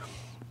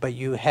 but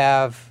you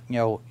have,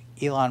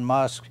 Elon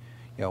Musk,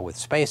 with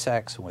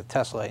SpaceX and with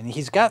Tesla, and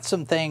he's got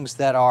some things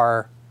that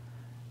are,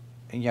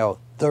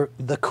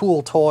 the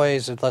cool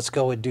toys, and let's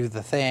go and do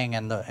the thing,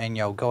 and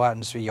go out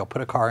and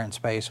put a car in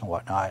space and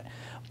whatnot.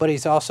 But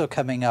he's also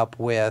coming up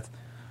with,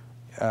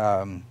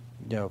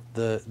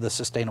 the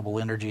sustainable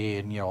energy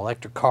and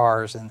electric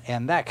cars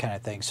and that kind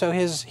of thing. So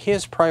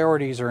his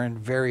priorities are in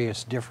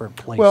various different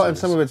places. Well, and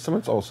some of it's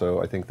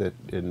also, I think that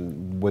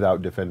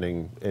without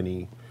defending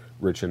any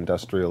rich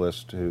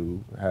industrialist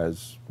who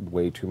has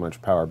way too much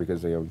power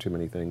because they own too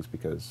many things,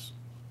 because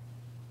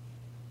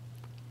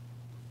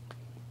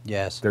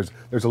yes, there's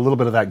a little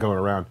bit of that going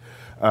around.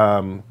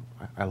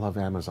 I love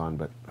Amazon,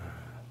 but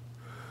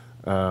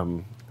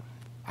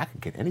I can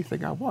get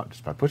anything I want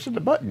just by pushing the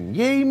button.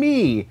 Yay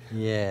me!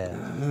 Yeah.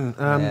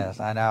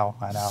 Yes, I know.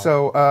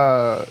 So,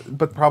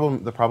 but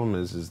the problem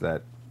is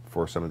that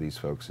for some of these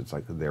folks, it's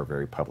like they're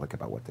very public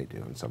about what they do,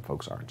 and some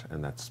folks aren't,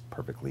 and that's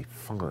perfectly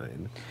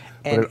fine.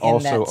 And but it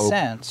also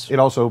sense, it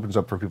also opens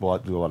up for people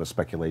to do a lot of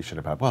speculation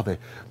about, well, they,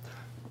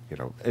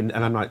 and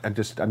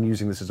I'm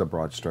using this as a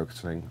broad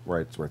strokes thing,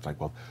 right? Where it's like,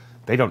 well,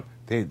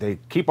 they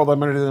keep all that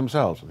money to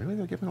themselves. Maybe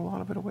they're giving a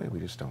lot of it away. We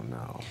just don't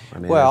know. I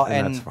mean, well,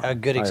 and and a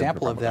good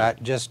example of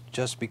that,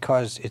 just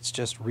because it's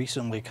just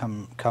recently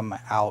come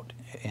out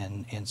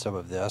in some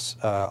of this,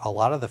 a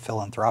lot of the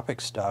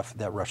philanthropic stuff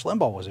that Rush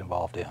Limbaugh was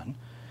involved in,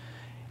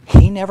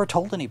 he never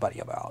told anybody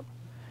about.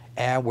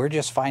 And we're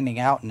just finding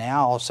out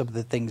now some of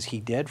the things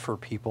he did for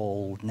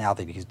people now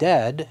that he's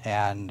dead,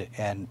 and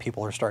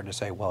people are starting to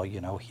say, well,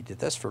 he did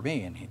this for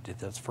me, and he did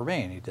this for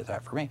me, and he did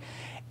that for me.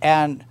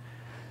 And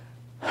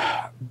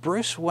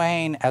Bruce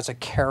Wayne as a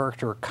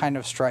character kind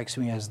of strikes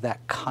me as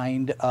that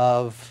kind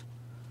of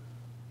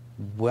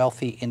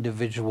wealthy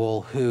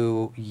individual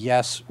who,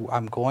 yes,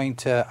 I'm going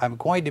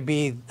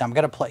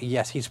to play.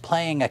 Yes, he's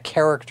playing a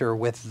character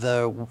with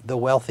the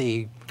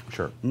wealthy,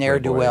 sure,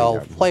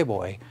 ne'er-do-well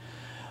playboy,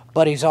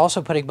 but he's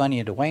also putting money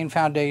into Wayne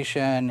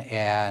Foundation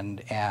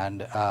and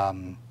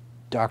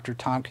Dr.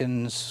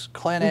 Tompkins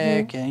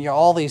Clinic, and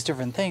all these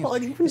different things. Well,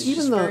 and it's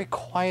just very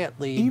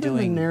quietly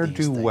doing the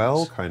ne'er-do-well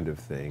these kind of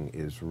thing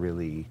is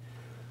really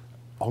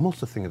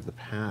almost a thing of the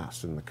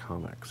past in the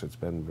comics. It's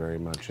been very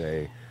much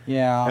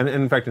and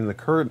in fact, in the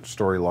current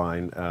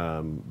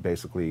storyline,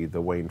 basically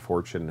the Wayne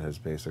fortune has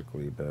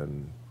basically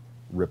been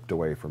ripped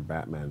away from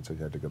Batman, so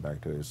he had to go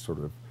back to his sort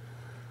of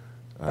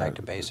back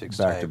to basics.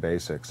 Yep.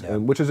 Yeah.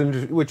 And which is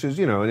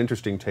an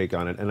interesting take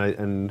on it,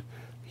 and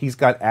he's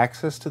got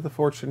access to the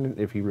fortune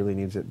if he really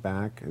needs it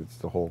back. It's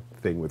the whole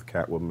thing with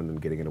Catwoman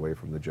and getting it away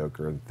from the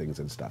Joker and things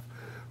and stuff,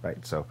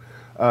 right? So,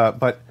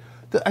 but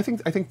I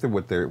think that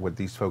what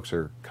these folks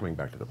are coming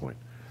back to the point.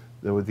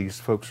 What these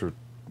folks are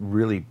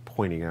really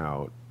pointing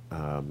out,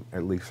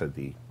 at least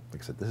like I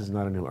said, this is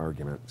not a new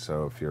argument.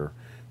 So if you're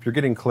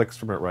getting clicks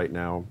from it right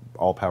now,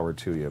 all power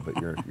to you. But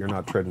you're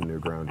not treading new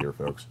ground here,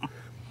 folks.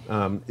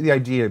 The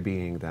idea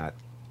being that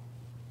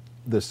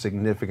the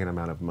significant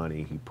amount of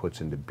money he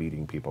puts into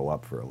beating people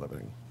up for a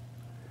living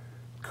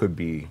could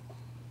be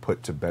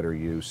put to better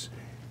use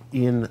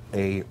in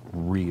a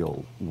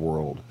real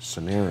world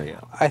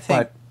scenario. I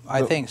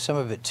think some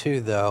of it too,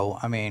 though,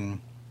 I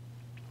mean,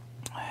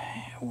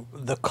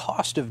 the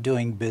cost of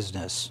doing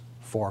business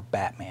for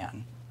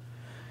Batman,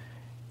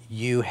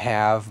 you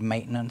have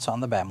maintenance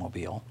on the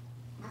Batmobile,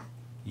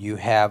 you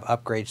have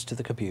upgrades to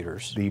the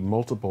computers. The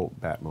multiple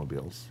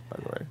Batmobiles,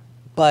 by the way.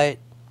 But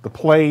the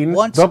plane.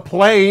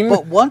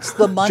 But once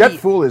the money,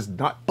 JetFool is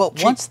not. But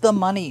cheap. Once the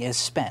money is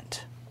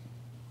spent,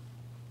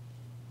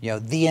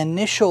 the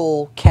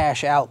initial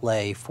cash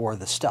outlay for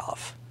the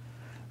stuff,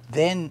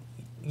 then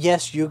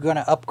yes, you're going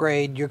to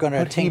upgrade, you're going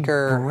to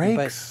tinker. He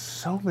breaks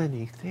so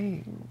many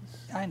things.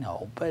 I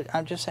know, but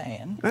I'm just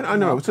saying. I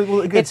know. So,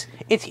 well, again,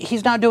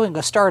 he's not doing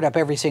a startup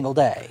every single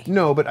day.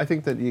 No, but I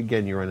think that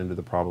again you run into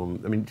the problem.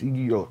 I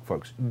mean, look,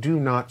 folks, do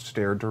not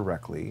stare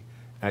directly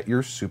at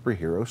your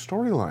superhero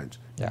storylines.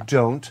 Yeah.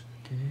 Don't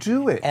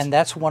do it. And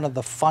that's one of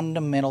the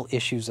fundamental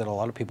issues that a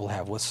lot of people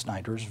have with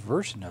Snyder's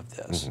version of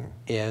this,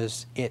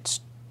 is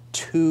it's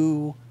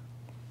too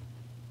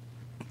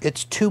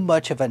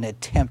much of an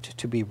attempt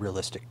to be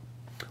realistic.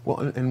 Well,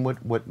 and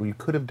what we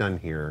could have done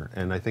here,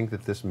 and I think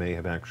that this may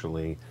have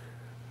actually,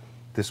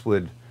 this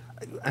would,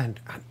 and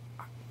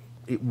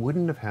it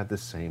wouldn't have had the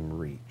same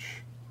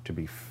reach, to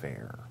be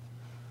fair.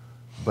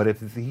 But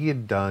if he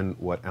had done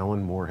what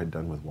Alan Moore had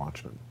done with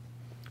Watchmen,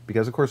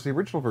 because of course the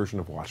original version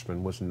of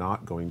Watchmen was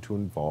not going to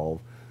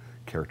involve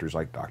characters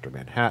like Dr.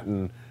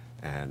 Manhattan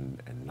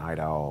and Night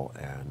Owl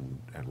and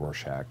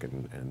Rorschach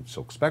and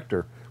Silk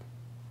Spectre.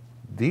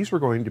 These were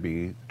going to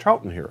be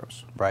Charlton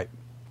heroes. Right.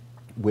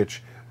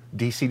 Which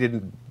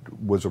DC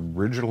was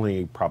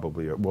originally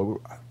probably,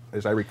 well,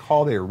 as I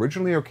recall, they were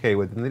originally okay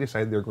with, and they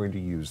decided they were going to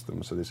use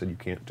them, so they said you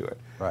can't do it.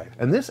 Right.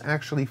 And this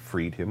actually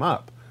freed him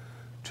up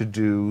to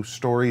do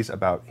stories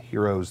about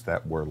heroes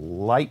that were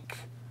like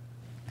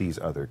these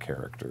other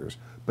characters,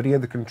 but he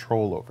had the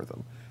control over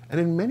them. And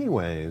in many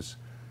ways,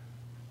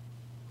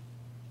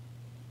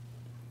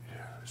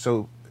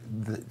 so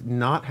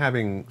not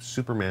having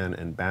Superman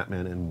and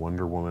Batman and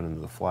Wonder Woman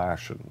and the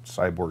Flash and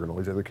Cyborg and all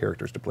these other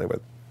characters to play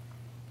with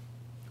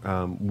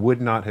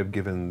would not have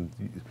given.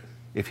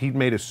 If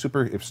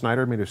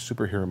Snyder made a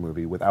superhero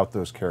movie without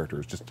those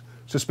characters, just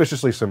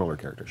suspiciously similar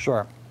characters.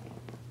 Sure.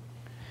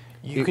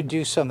 You could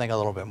do something a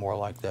little bit more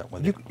like that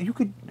with you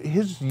could the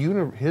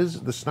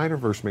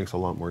Snyderverse makes a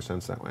lot more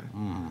sense that way.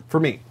 For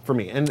me.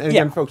 And Yeah.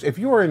 again, folks, if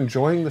you are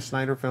enjoying the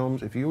Snyder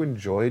films, if you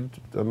enjoyed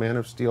The Man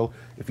of Steel,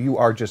 if you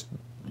are just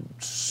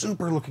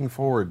super looking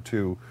forward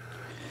to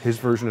his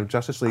version of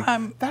Justice League,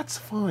 that's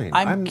fine.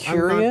 I'm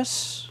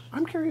curious.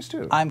 I'm curious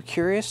too. I'm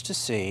curious to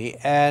see,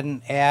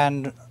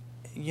 and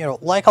you know,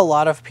 like a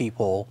lot of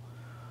people,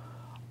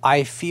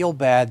 I feel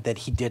bad that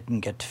he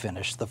didn't get to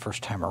finish the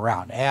first time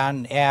around.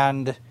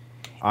 And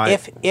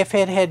if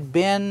it had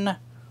been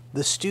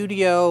the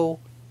studio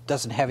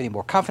doesn't have any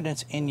more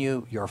confidence in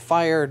you, you're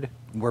fired,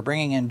 we're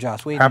bringing in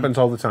Joss Whedon. Happens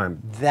all the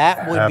time.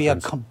 That would be a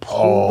Happens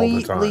all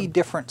the completely time.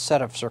 different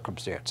set of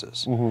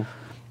circumstances.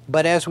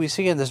 But as we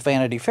see in this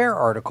Vanity Fair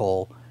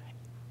article,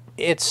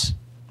 it's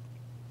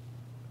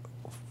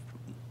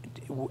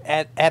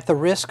at the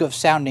risk of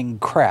sounding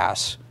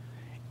crass,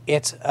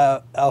 it's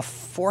a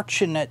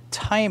fortunate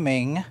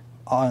timing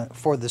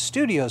for the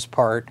studio's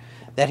part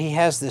that he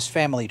has this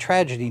family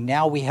tragedy.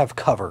 Now we have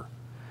cover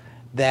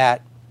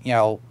that, you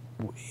know,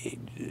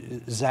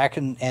 Zach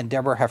and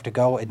Deborah have to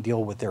go and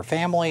deal with their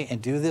family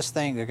and do this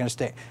thing. They're going to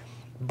stay.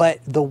 But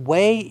the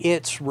way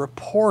it's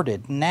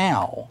reported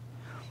now,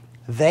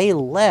 they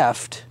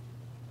left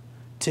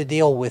to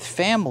deal with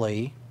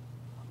family,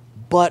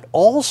 but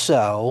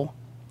also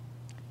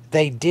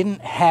they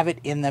didn't have it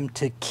in them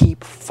to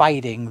keep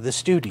fighting the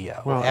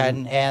studio. Well,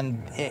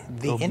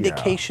 the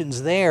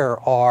indications there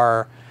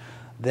are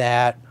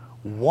that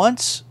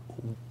once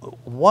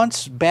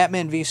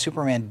Batman v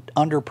Superman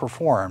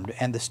underperformed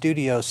and the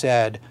studio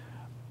said,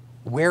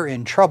 we're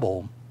in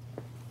trouble,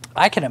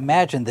 I can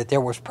imagine that there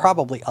was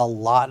probably a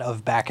lot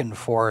of back and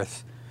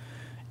forth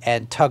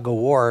and tug of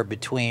war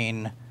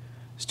between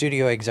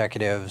studio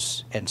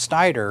executives and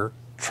Snyder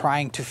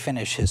trying to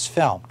finish his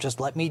film.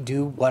 Just let me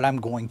do what I'm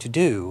going to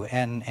do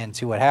and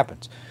see what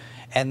happens.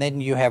 And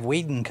then you have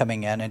Whedon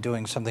coming in and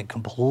doing something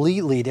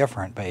completely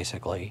different,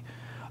 basically.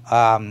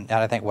 And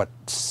I think,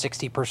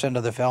 60%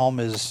 of the film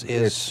is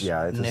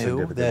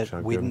new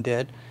that Whedon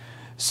did.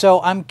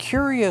 So I'm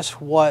curious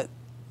what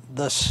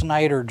the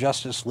Snyder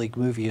Justice League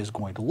movie is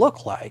going to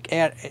look like.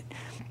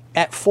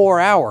 At 4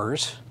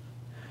 hours,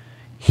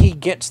 he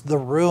gets the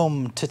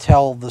room to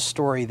tell the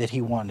story that he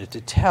wanted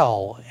to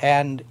tell.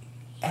 And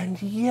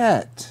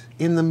yet,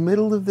 in the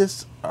middle of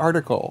this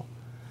article,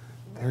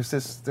 there's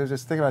this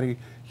thing about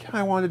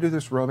I want to do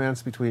this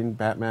romance between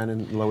Batman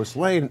and Lois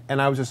Lane,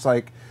 and I was just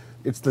like,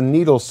 it's the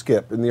needle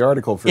skip in the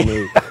article for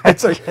me.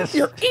 It's like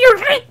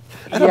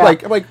and I'm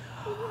like,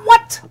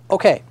 what?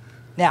 Okay,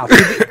 now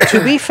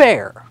to be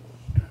fair,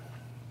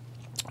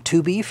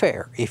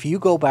 if you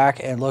go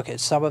back and look at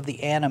some of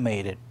the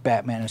animated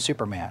Batman and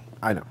Superman,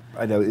 I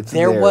know, it's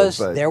there was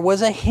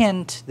a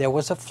hint, there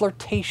was a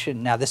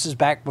flirtation. Now this is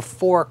back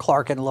before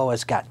Clark and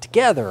Lois got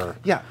together.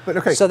 Yeah, but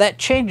okay, so that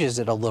changes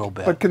it a little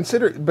bit.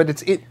 But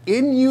it's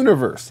in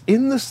universe,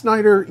 in the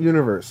Snyder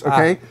universe.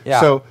 Okay,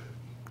 yeah. So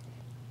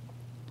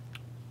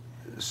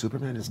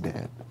Superman is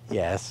dead.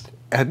 Yes,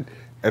 and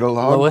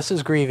along Lois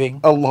is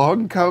grieving.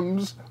 Along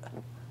comes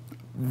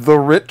the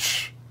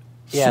rich,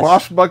 yes,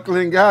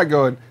 swashbuckling guy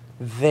going,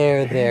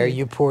 There,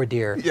 you poor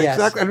dear. Yeah, yes,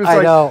 exactly. And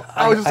I know.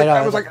 I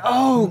was like,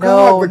 oh,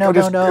 no,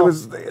 God.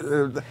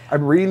 No.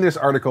 I'm reading this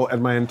article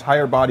and my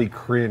entire body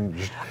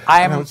cringed.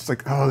 And I was just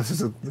like, oh, this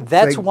is a...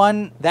 That's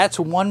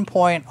one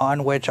point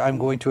on which I'm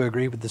going to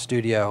agree with the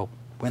studio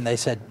when they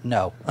said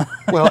no.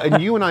 Well, and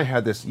you and I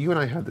had this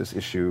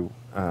issue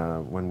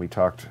when we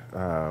talked,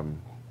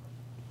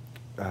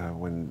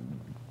 when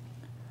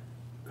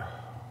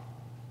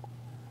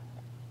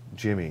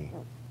Jimmy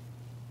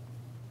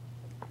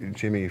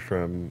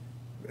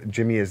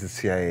is the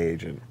CIA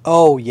agent.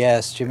 Oh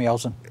yes, Jimmy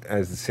Olsen.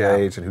 As the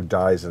CIA agent who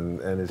dies, and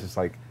it's just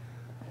like,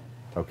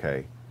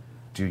 okay,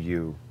 do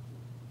you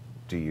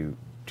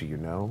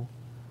know?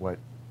 what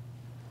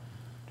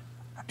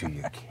do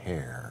you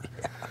care?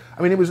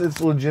 I mean, it's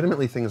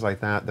legitimately things like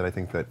that I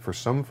think that for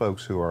some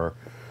folks who are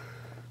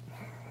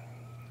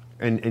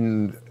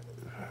and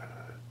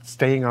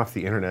staying off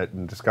the internet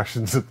and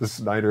discussions of the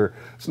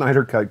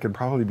Snyder Cut can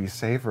probably be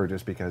safer,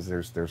 just because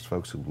there's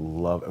folks who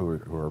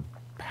who are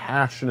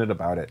passionate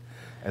about it,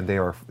 and they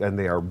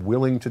are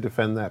willing to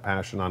defend that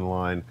passion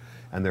online,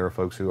 and there are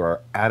folks who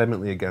are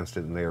adamantly against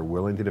it, and they are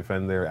willing to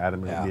defend their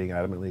being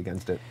adamantly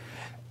against it.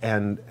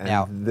 And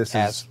now, this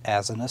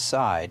as an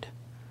aside,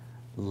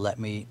 let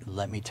me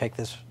take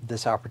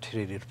this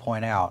opportunity to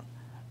point out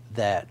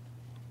that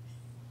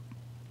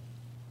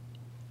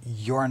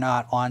you're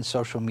not on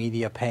social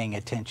media paying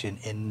attention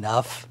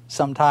enough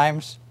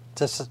sometimes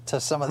to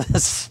some of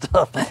this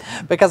stuff,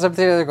 because I'm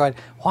there going,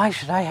 why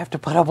should I have to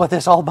put up with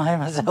this all by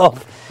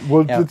myself?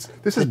 Well,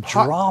 this is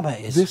drama.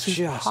 This is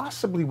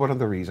possibly one of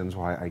the reasons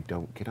why I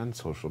don't get on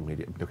social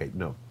media. Okay,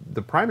 no,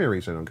 the primary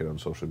reason I don't get on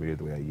social media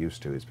the way I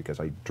used to is because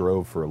I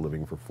drove for a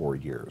living for 4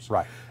 years.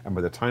 Right. And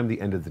by the time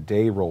the end of the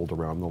day rolled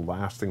around, the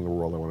last thing in the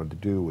world I wanted to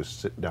do was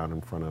sit down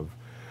in front of,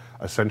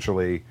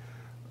 essentially,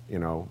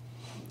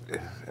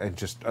 and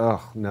just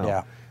no.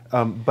 Yeah.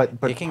 But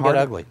it can get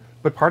ugly.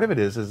 But part of it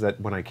is that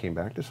when I came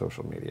back to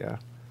social media,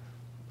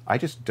 I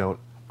just don't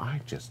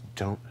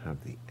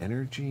have the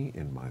energy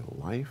in my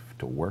life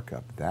to work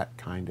up that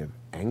kind of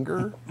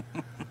anger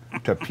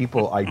to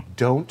people I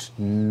don't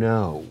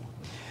know.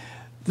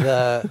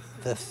 The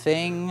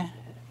thing.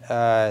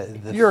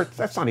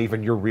 That's not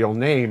even your real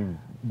name,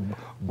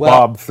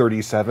 well,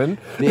 Bob37.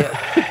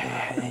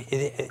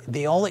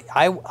 The only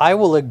I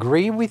will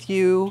agree with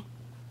you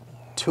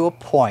to a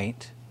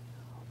point.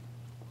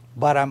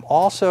 But I'm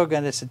also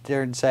going to sit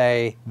there and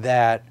say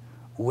that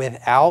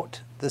without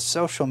the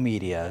social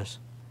medias,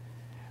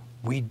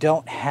 we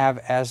don't have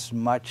as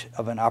much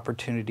of an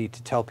opportunity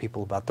to tell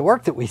people about the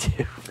work that we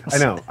do.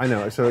 I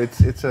know. So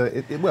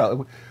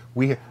well,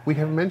 we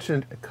have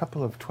mentioned a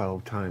couple of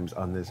 12 times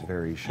on this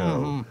very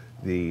show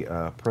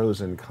the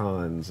pros and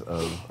cons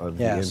of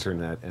the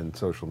internet and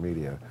social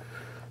media.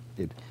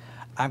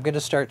 I'm going to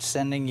start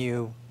sending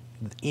you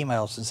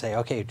emails and say,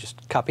 okay,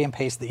 just copy and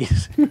paste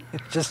these.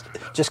 just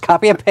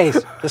copy and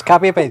paste. Just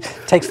copy and paste.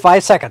 It takes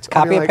 5 seconds.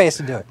 Copy and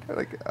paste and do it.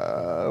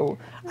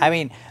 I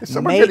mean, is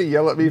someone going to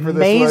yell at me for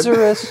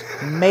this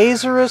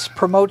Mazurus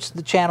promotes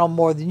the channel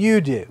more than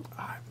you do.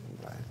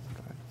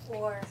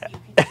 Or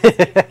you can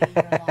just give me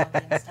your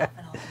login stuff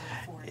and I'll do it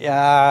for you.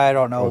 Yeah, I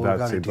don't know. Well,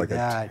 that seems like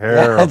that. a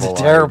terrible That's a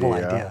terrible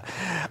idea.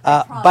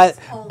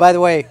 By the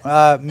way,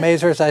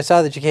 Mazurus, I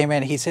saw that you came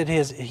in. He said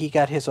he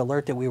got his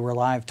alert that we were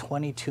live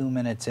 22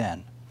 minutes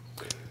in.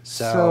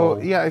 So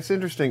yeah, it's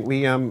interesting.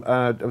 We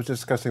I was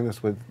discussing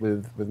this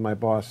with my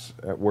boss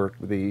at work.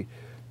 The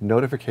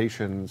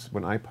notifications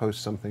when I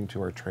post something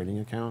to our training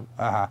account,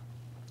 I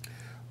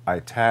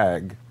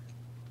tag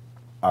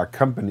our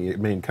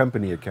main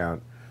company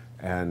account,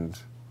 and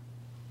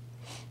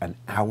an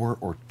hour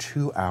or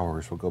 2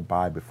 hours will go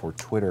by before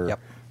Twitter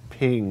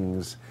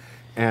pings.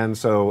 And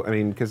so, I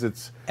mean, because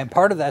it's... And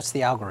part of that's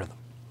the algorithm.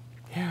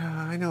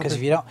 Yeah, I know. Because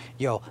if you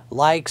don't,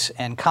 likes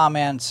and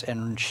comments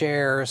and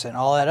shares and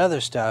all that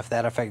other stuff,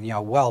 that affect,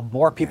 well,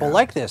 more people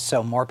like this,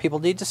 so more people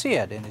need to see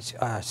it. And it's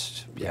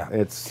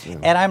It's...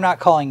 And I'm not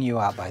calling you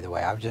out, by the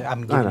way. I'm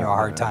giving you a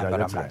hard time, but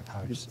I'm not.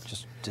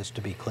 Just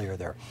to be clear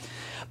there.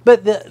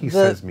 But he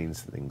says mean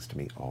things to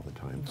me all the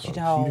time. So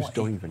you just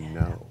don't even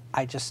know.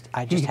 I just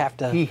have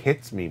to... He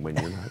hits me when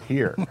you're not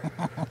here.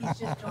 He's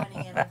just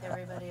joining in with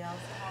everybody else.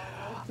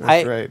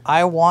 That's right.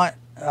 I want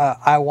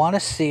to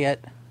see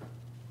it.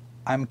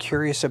 I'm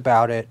curious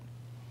about it.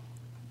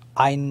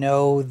 I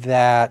know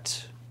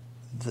that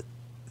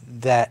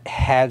that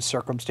had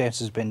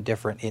circumstances been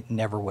different, it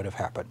never would have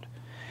happened.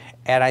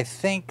 And I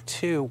think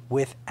too,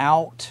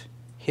 without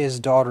his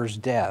daughter's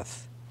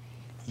death,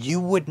 you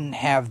wouldn't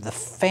have the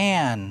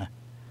fan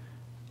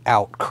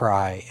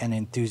outcry and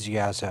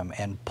enthusiasm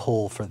and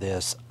pull for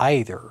this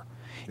either.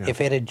 Yeah.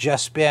 If it had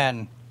just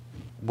been,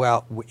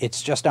 well,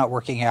 it's just not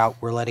working out,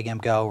 we're letting him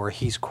go, or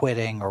he's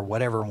quitting, or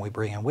whatever, and we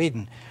bring in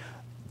Whedon,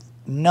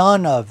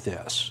 none of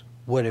this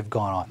would have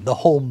gone on. The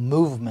whole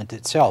movement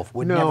itself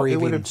would never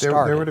even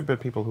start. There would have been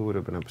people who would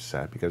have been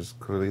upset, because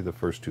clearly the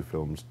first two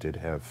films did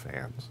have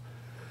fans.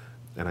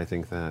 And I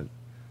think that...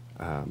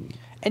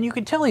 and you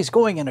can tell he's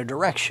going in a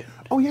direction.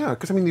 Oh, yeah,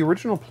 because, I mean, the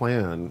original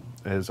plan,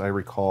 as I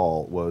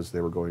recall, was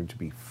there were going to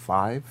be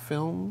 5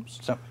 films.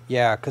 So,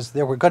 yeah, because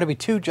there were going to be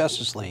 2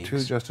 Justice Leagues.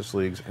 2 Justice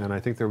Leagues, and I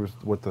think there was,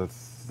 the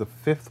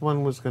 5th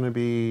one was going to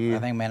be... I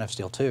think Man of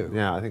Steel 2.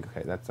 Yeah, I think,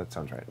 okay, that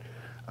sounds right.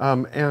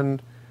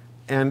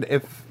 And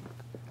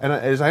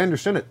as I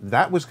understand it,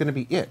 that was going to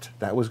be it.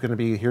 That was going to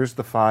be, here's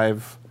the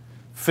 5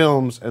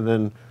 films, and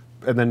then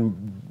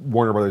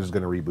Warner Brothers is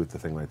going to reboot the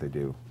thing like they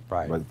do.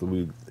 Right.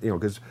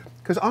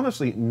 Because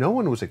honestly, no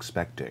one was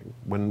expecting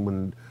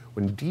when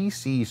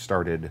DC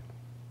started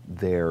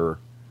their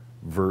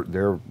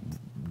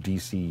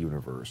DC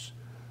universe.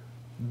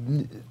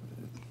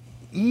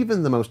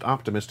 Even the most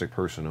optimistic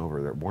person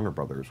over at Warner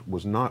Brothers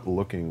was not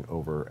looking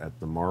over at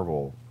the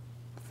Marvel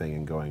thing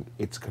and going,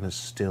 it's going to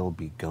still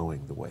be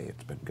going the way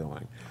it's been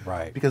going.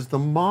 Right. Because the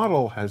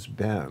model has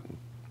been,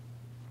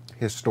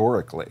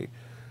 historically,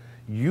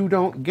 you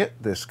don't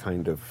get this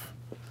kind of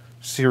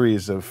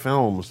series of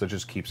films that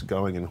just keeps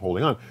going and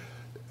holding on.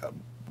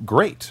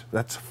 Great,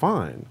 that's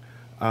fine.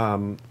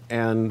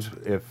 And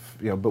if,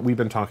 but we've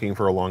been talking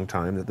for a long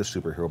time that the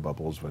superhero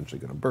bubble is eventually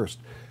going to burst.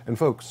 And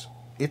folks,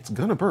 it's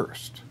going to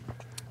burst.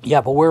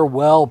 Yeah, but we're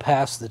well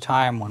past the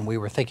time when we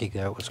were thinking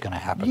that it was going to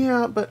happen.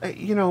 Yeah, but,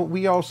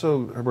 we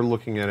also were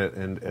looking at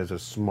it as a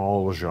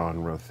small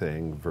genre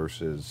thing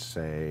versus,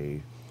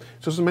 say...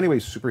 So in many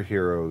ways,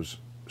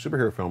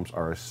 superhero films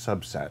are a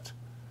subset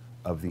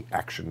of the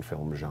action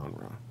film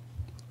genre.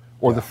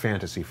 Or the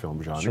fantasy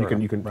film genre. Sure,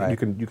 You right.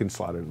 can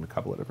slot it in a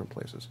couple of different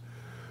places.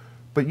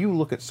 But you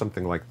look at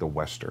something like the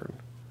Western,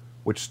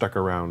 which stuck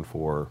around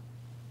for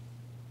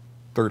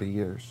 30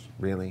 years,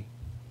 really,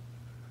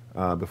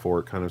 before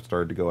it kind of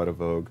started to go out of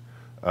vogue.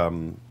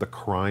 The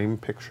crime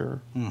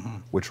picture,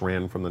 which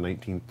ran from the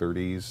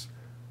 1930s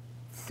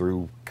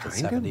through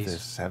kind of the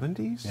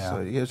 70s.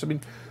 Yeah.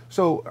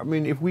 So,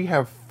 if we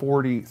have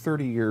 30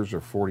 years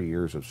or 40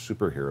 years of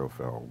superhero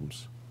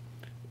films,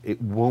 it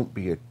won't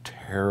be a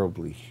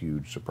terribly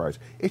huge surprise.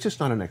 It's just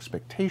not an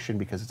expectation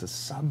because it's a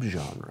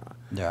subgenre.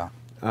 Yeah.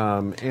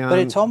 And But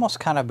it's almost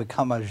kind of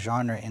become a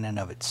genre in and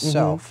of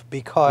itself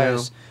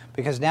because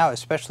now,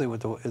 especially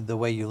with the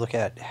way you look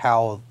at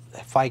how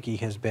Feige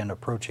has been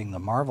approaching the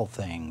Marvel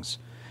things,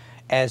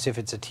 as if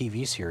it's a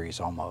TV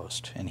series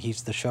almost, and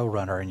he's the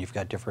showrunner, and you've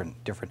got different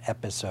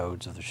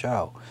episodes of the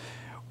show,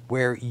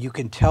 where you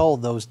can tell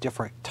those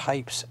different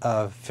types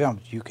of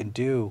films. You can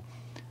do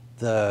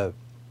the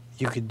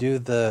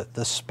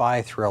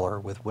spy thriller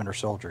with Winter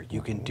Soldier.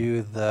 You can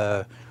do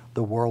the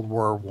World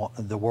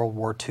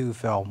War II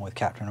film with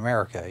Captain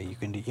America. You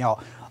can do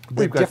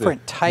the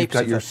different types.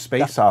 You've got your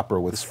space opera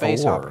with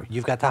space Thor. opera.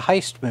 You've got the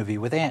heist movie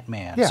with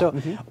Ant-Man. Yeah, So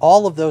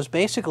all of those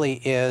basically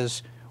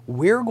is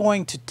we're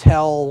going to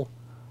tell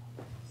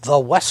the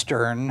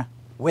Western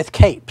with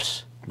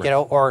capes,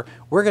 or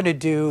we're going to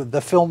do the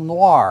film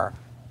noir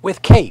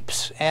with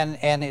capes, and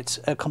it's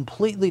a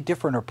completely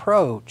different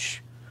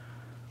approach.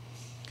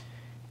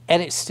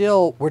 And it's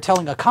still, we're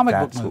telling a comic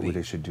book movie. That's what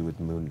they should do with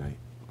Moon Knight.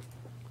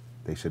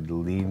 They should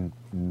lean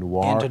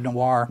noir into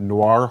noir.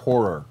 Noir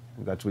horror.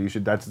 That's what you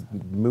should. That's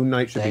Moon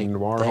Knight should be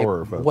noir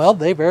horror, folks. Well,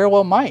 they very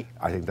well might.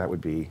 I think that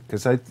would be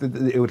because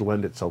it would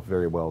lend itself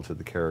very well to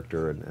the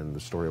character and the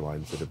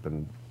storylines that have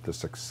been the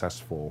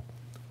successful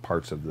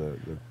parts of the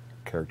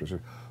characters.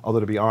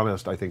 Although to be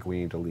honest, I think we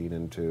need to lean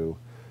into,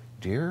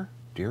 dear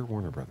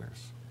Warner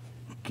Brothers,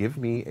 give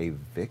me a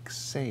Vic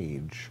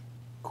Sage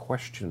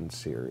question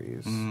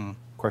series,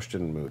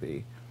 question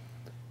movie.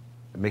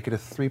 Make it a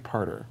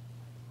three-parter,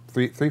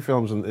 three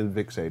films in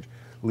Vic Sage.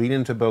 Lean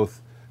into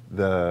both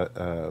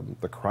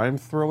the crime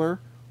thriller,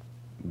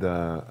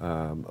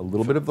 a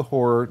little bit of the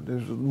horror.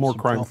 There's more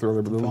crime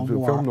thriller, but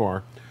film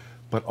noir.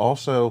 But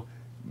also,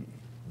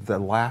 the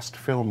last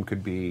film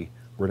could be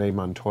Renee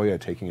Montoya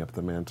taking up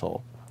the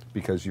mantle,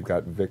 because you've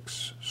got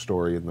Vic's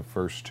story in the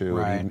first two,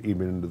 and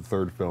even into the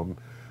third film,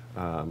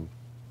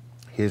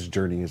 his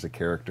journey as a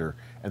character,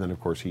 and then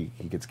of course he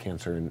gets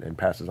cancer and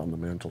passes on the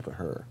mantle to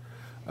her.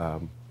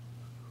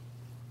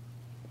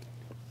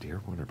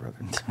 Dear Warner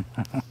Brothers,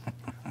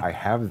 I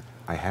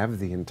have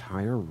the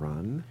entire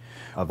run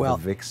of the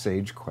Vic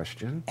Sage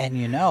question. And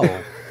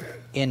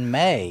in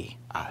May,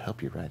 I'll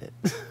help you write it.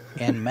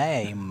 In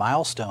May,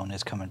 Milestone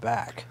is coming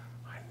back.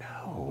 I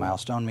know.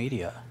 Milestone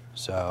Media.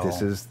 So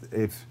this is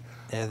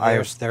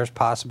there's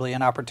possibly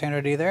an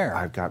opportunity there.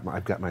 I've got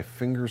my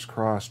fingers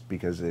crossed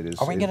because it is.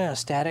 Are we getting a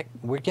static?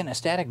 We're getting a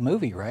static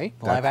movie, right?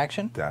 Live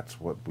action. That's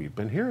what we've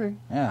been hearing.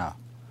 Yeah,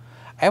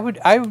 I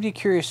would be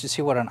curious to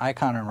see what an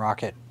Icon and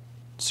Rocket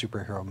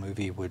superhero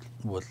movie would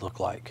look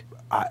like.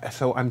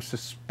 So I'm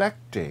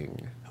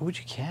suspecting. Who would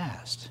you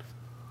cast?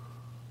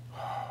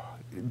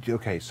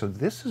 Okay, so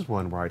this is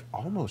one where I'd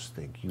almost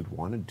think you'd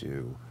want to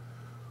do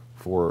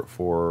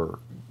for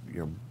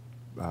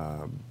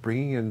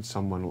bringing in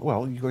someone.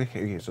 Well,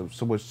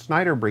 so with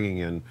Snyder bringing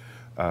in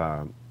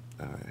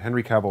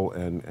Henry Cavill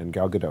and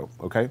Gal Gadot,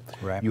 okay?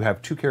 Right. You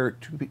have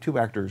two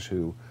actors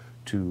who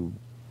to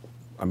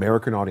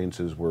American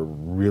audiences were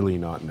really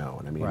not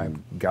known. I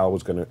mean, Gal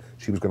was gonna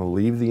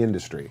leave the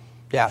industry.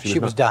 Yeah, she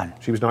was done.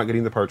 She was not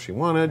getting the part she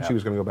wanted. Yep. She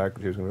was going to go back.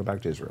 She was going to go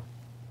back to Israel.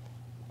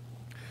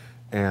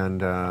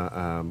 And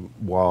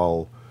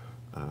while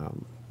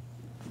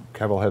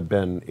Cavill had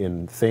been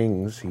in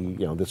things,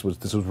 this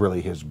was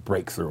really his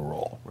breakthrough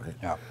role, right?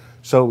 Yeah.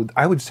 So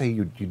I would say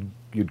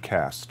you'd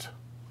cast.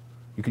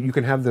 You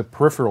can have the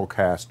peripheral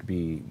cast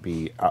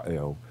be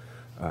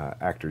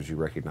actors you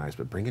recognize,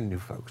 but bring in new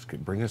folks.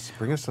 Bring us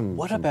some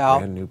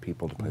brand new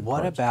people to play the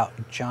parts. What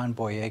about John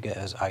Boyega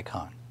as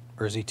Icon,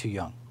 or is he too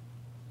young?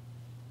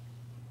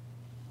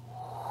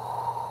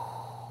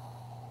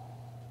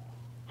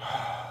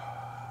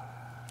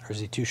 Or is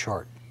he too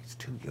short? He's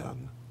too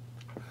young.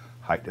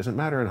 Height doesn't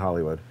matter in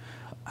Hollywood.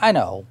 I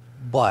know,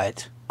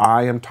 but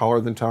I am taller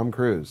than Tom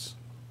Cruise.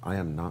 I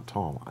am not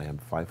tall. I am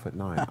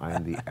 5'9". I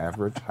am the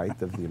average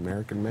height of the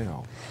American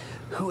male.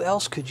 Who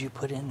else could you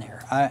put in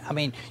there? I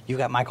mean, you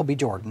got Michael B.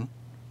 Jordan,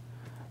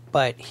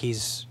 but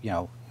he's,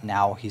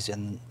 now he's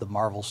in the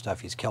Marvel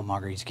stuff. He's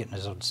Killmonger. He's getting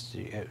his own.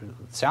 It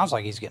sounds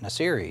like he's getting a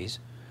series.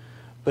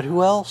 But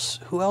who else?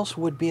 Who else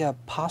would be a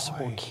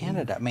possible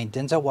candidate? I mean,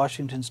 Denzel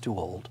Washington's too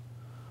old.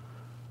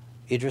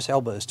 Idris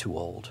Elba is too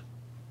old.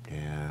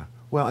 Yeah.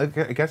 Well, I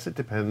guess it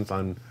depends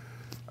on.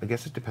 I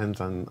guess it depends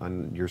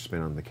on your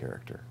spin on the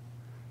character,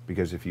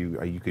 because if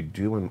you could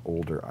do an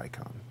older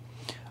icon.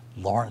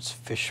 Lawrence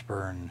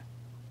Fishburne,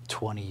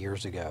 20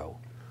 years ago.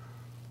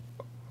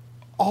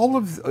 All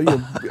of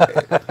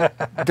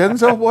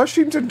Denzel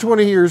Washington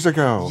 20 years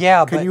ago.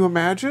 Yeah, can you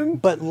imagine?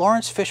 But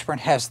Lawrence Fishburne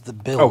has the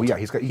build. Oh yeah,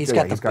 he's got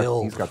the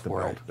build. He's got the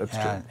for build. it. That's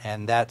true.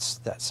 And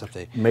that's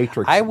something.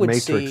 Matrix I would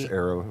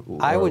era.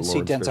 I would see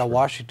Lawrence Denzel Fishburne.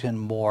 Washington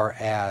more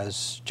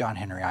as John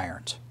Henry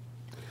Irons.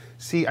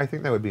 See, I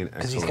think that would be an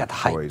he's excellent got the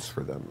height. choice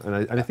for them, and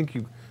I think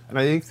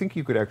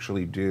you could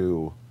actually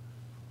do,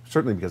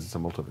 certainly because it's a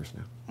multiverse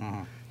now.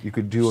 Mm-hmm. You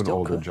could do an Still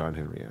older could. John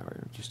Henry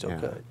Irons. You still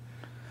could.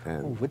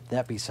 And Ooh, wouldn't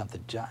that be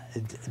something?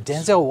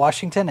 Denzel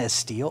Washington as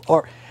Steel,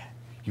 or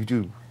you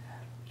do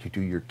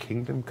your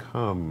Kingdom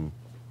Come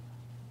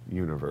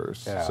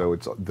universe. Yeah. So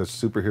it's the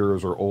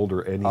superheroes are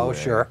older anyway. Oh,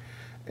 sure.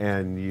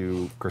 And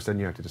of course, then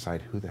you have to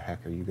decide who the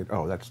heck are you get.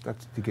 Oh, that's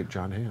to get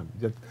John Hamm.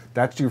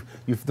 That's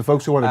the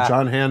folks who wanted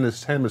John Hamm as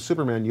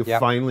Superman. You Yep.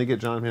 finally get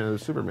John Hamm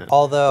as Superman.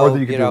 although Or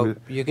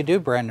you could do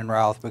Brandon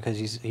Routh because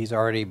he's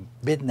already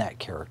been that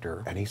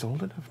character. and he's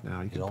old enough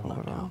now. You can old pull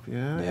enough it now. off.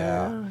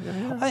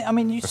 Yeah. I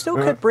mean, you still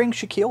could bring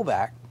Shaquille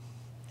back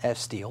as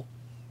Steel.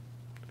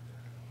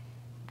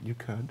 You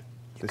could.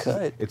 You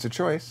could. It's a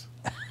choice.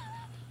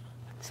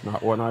 It's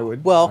not one I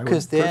would. Well, I would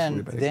because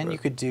then personally make, you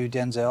could do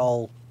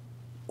Denzel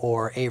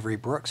or Avery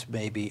Brooks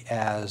maybe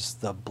as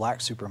the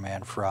Black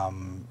Superman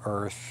from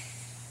Earth.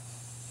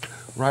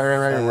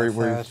 Right.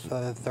 Where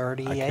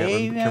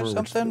 38 or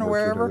something, or which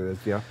wherever. it is,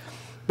 yeah.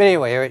 But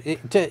anyway,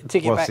 to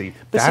get Well, back. see,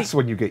 but that's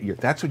when you get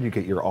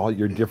your all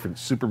your different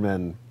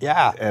Supermen.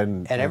 yeah,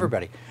 and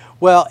everybody.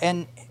 Well,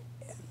 and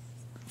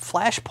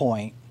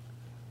Flashpoint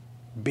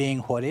being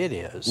what it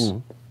is,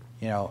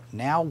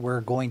 now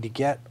we're going to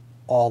get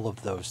all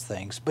of those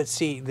things. But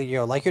see,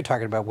 like you're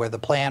talking about, where the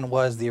plan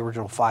was the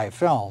original 5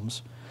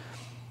 films,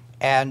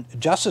 and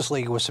Justice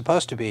League was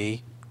supposed to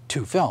be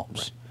 2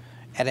 films.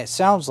 And it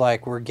sounds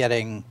like we're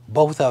getting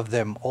both of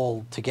them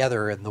all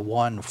together in the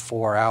one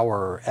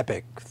 4-hour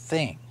epic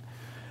thing.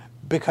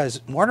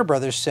 Because Warner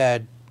Brothers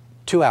said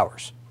 2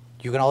 hours.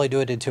 You can only do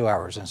it in 2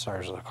 hours. And so I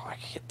was like, I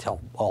can't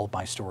tell all of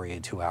my story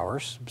in 2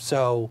 hours.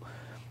 So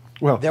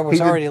there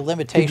was already a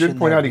limitation He did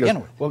point there out, to he goes,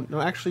 begin with. well,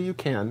 no, actually you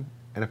can.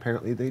 And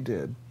apparently they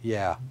did.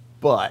 Yeah.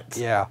 But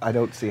Yeah. I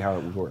don't see how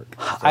it would work.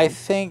 So. I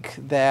think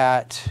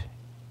that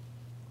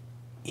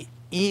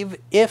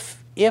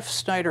if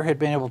Snyder had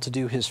been able to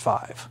do his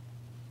 5,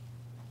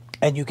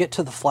 and you get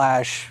to the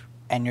Flash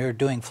and you're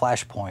doing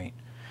Flashpoint,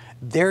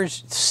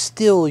 there's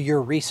still your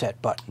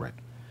reset button. Right.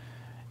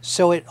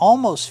 So it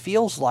almost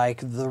feels like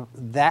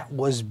that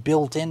was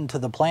built into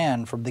the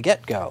plan from the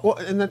get-go. Well,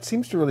 and that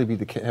seems to really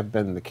have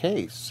been the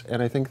case.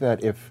 And I think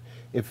that if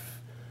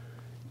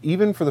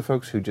even for the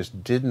folks who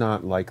just did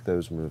not like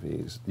those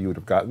movies, you would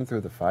have gotten through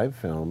the 5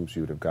 films,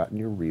 you would have gotten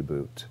your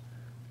reboot,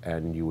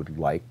 and you would have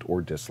liked or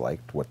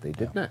disliked what they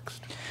did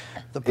next.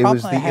 The It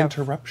was problem the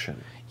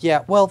interruption.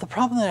 Yeah, well, the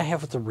problem that I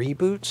have with the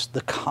reboots,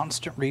 the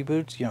constant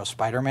reboots,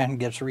 Spider-Man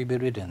gets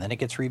rebooted, and then it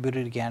gets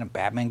rebooted again, and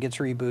Batman gets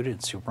rebooted,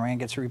 and Superman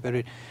gets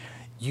rebooted.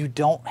 You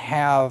don't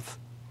have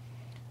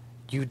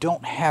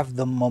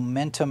the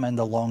momentum and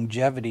the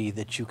longevity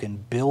that you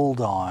can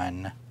build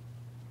on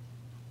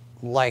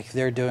like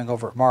they're doing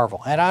over at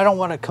Marvel. And I don't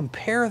want to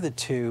compare the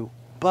two,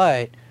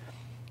 but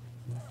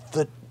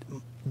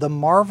the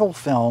Marvel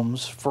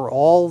films, for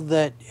all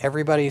that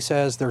everybody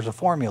says there's a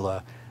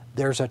formula,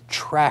 there's a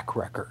track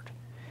record.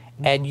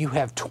 And you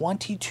have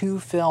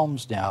 22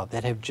 films now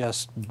that have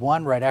just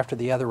one right after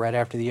the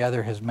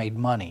other has made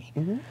money.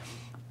 Mm-hmm.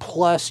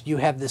 Plus, you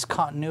have this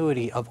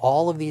continuity of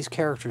all of these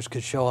characters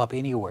could show up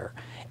anywhere.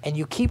 And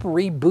you keep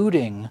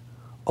rebooting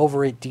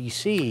over at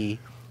DC,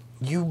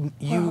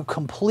 you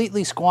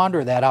completely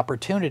squander that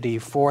opportunity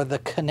for the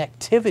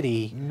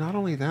connectivity. Not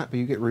only that, but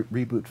you get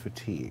reboot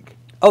fatigue.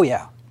 Oh,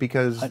 yeah.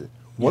 Because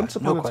once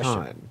upon a question.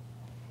 time,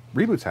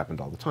 reboots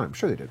happened all the time.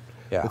 Sure they did.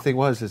 Yeah. The thing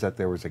is that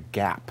there was a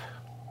gap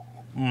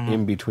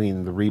in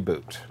between the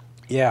reboot.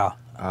 Yeah.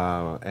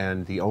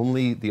 And the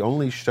only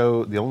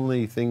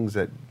things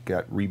that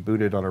got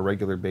rebooted on a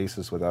regular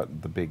basis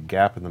without the big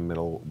gap in the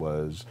middle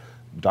was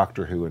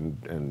Doctor Who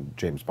and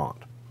James Bond.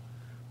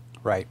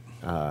 Right.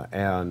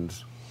 And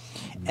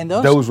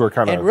those were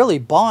kind of, and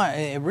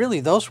really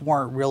those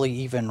weren't really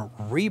even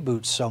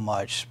reboots so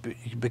much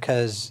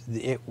because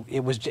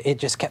it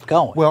just kept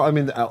going. Well, I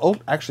mean,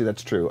 actually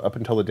that's true up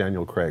until the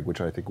Daniel Craig,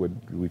 which I think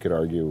we could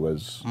argue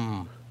was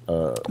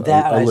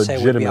that I'd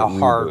say would be a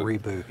hard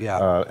reboot.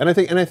 Yeah. And I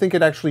think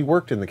it actually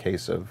worked in the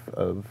case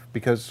of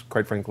because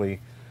quite frankly,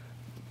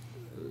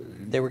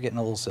 they were getting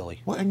a little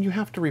silly. Well, and you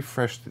have to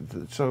refresh.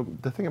 So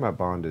the thing about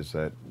Bond is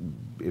that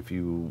if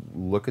you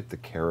look at the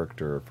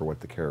character for what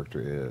the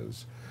character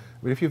is,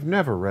 I mean, if you've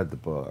never read the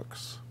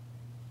books,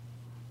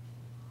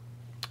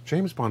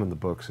 James Bond in the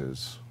books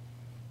is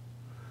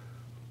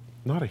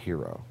not a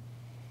hero.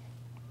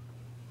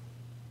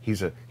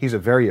 He's a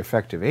very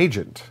effective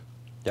agent,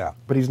 Yeah.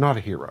 but he's not a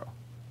hero.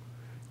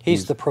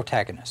 He's the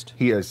protagonist.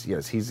 He is,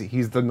 yes.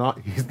 He's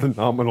the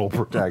nominal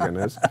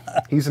protagonist.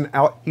 he's an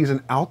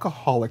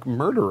alcoholic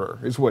murderer,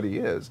 is what he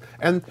is,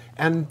 and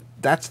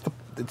that's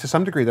to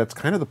some degree that's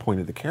kind of the point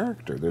of the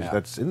character.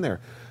 That's in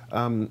there,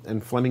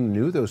 and Fleming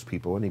knew those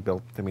people, and he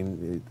built. I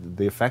mean,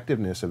 the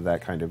effectiveness of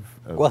that kind of.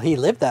 Well, he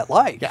lived that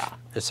life. Yeah.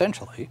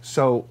 Essentially.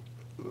 So,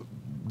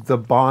 the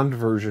Bond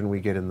version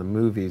we get in the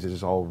movies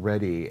is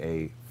already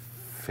a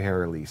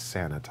fairly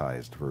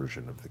sanitized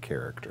version of the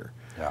character.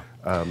 Yeah.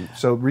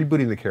 So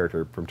rebooting the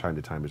character from time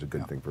to time is a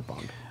good thing for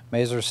Bond.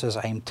 Mazer says,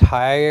 I'm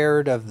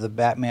tired of the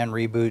Batman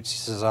reboots. He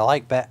says, I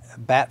like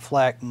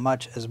Batfleck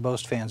much as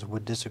most fans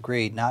would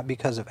disagree, not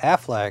because of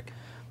Affleck,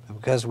 but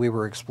because we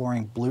were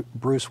exploring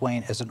Bruce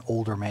Wayne as an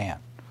older man.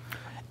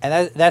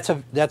 And that's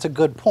a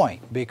good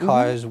point,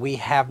 because we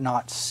have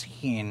not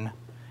seen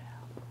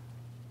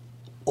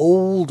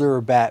older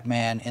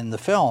Batman in the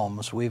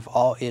films.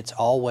 It's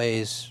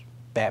always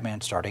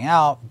Batman starting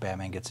out,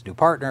 Batman gets a new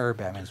partner,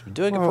 Batman's been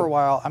doing it for a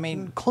while. I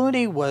mean,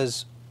 Clooney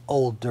was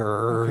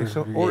older-ish.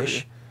 Okay,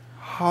 so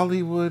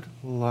Hollywood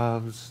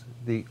loves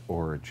the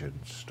origin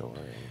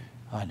story.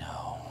 I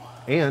know.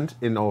 And,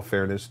 in all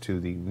fairness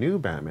to the new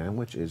Batman,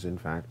 which is, in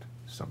fact,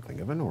 something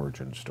of an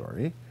origin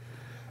story,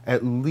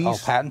 at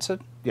least... Oh,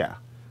 Pattinson? Yeah.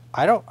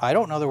 I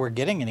don't know that we're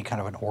getting any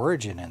kind of an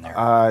origin in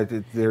there.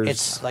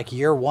 It's like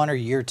year 1 or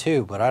year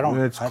 2, but I don't...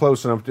 It's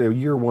close enough to...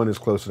 Year 1 is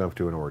close enough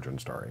to an origin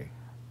story.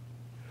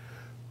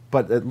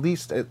 But at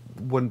least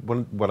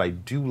what I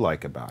do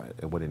like about it,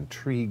 and what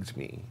intrigues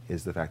me,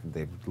 is the fact that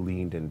they've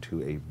leaned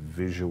into a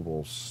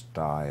visual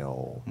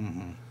style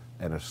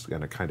and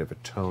a kind of a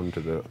tone to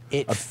the...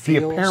 the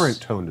apparent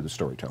tone to the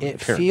storytelling.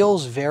 It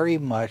feels very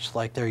much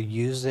like they're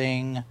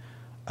using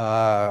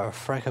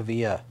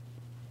Francavilla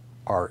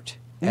art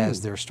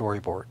as their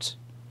storyboards.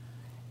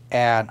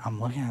 And I'm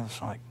looking at this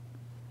like,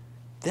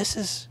 this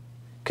is...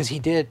 Because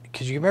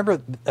you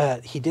remember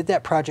he did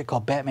that project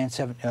called Batman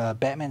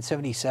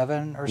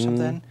 77 or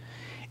something.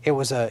 It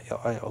was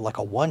like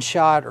a one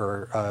shot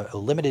or a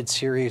limited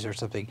series or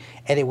something,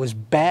 and it was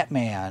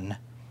Batman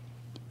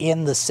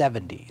in the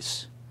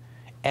 70s,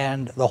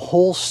 and the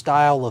whole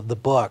style of the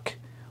book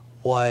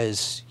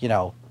was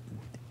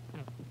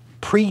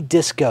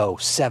pre-disco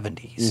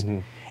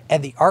 70s,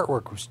 and the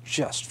artwork was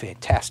just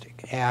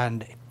fantastic.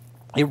 And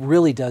it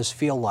really does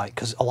feel like,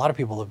 because a lot of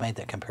people have made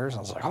that comparison.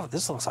 I was like, oh,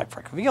 this looks like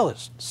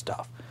Francovilla's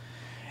stuff.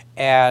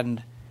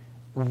 And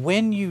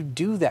when you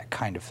do that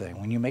kind of thing,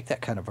 when you make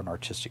that kind of an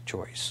artistic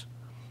choice,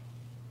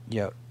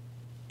 you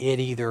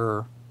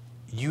either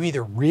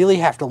really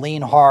have to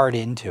lean hard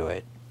into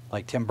it,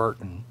 like Tim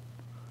Burton,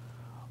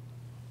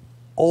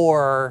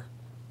 or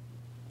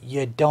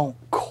you don't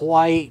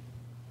quite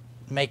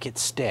make it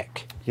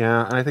stick.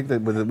 Yeah, and I think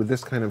that with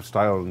this kind of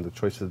style and the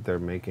choices that they're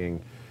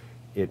making,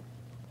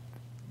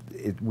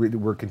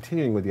 we're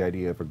continuing with the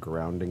idea of a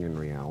grounding in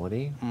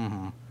reality.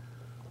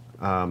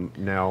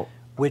 Now,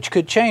 which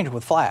could change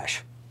with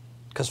Flash,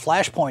 because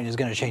Flashpoint is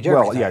going to change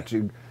everything. Well,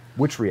 yeah.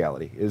 Which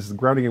reality is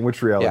grounding in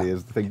which reality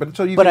is the thing.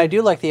 But I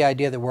do like the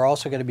idea that we're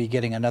also going to be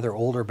getting another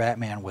older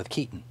Batman with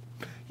Keaton.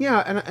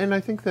 Yeah, and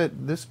I think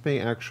that this may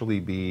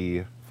actually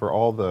be, for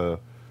all the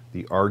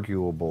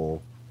arguably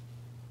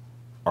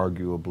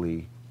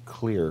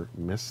clear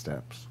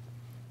missteps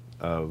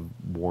of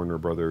Warner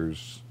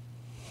Brothers'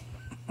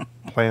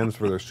 plans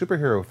for their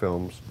superhero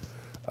films,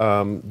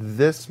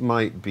 this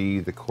might be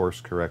the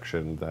course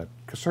correction that,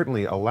 cause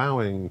certainly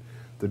allowing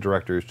the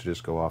directors to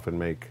just go off and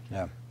make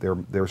their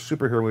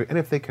superhero movie, and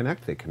if they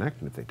connect, they connect,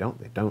 and if they don't,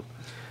 they don't.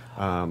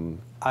 I'm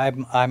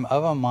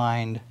of a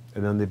mind.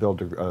 And then they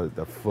build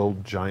a full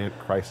giant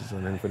Crisis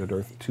on Infinite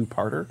Earth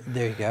 2-parter.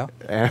 There you go,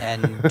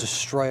 and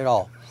destroy it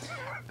all.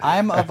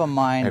 I'm of a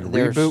mind. And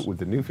reboot with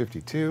the New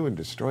 52 and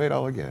destroy it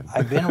all again.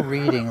 I've been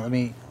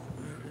reading.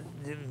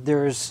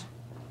 There's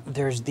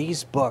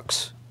these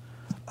books.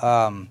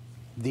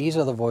 These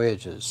are the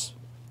Voyages.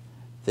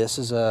 This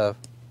is a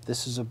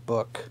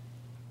book,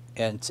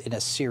 and it's in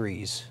a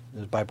series.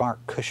 It's by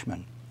Mark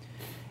Cushman,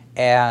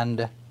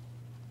 and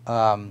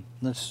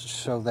let's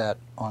show that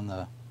on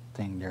the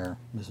thing there,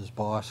 Mrs.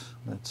 Boss.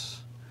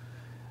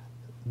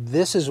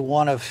 This is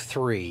one of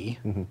 3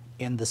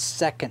 in the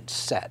second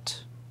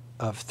set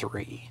of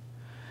 3,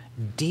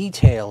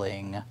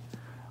 detailing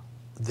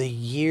the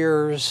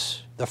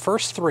years. The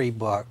first 3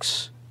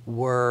 books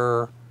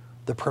were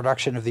the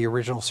production of the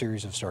original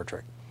series of Star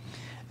Trek.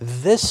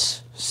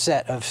 This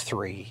set of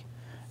 3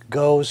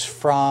 goes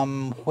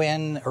from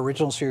when the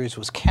original series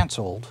was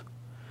canceled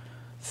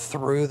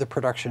through the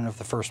production of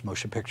the first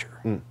motion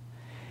picture.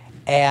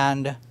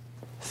 And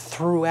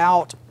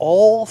throughout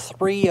all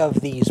 3 of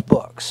these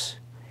books,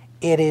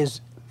 it is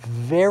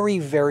very,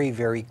 very,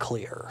 very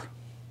clear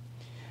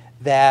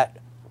that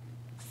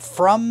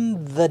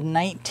from the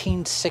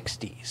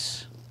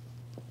 1960s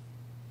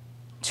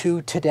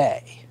to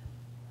today,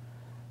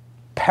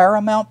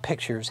 Paramount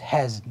Pictures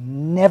has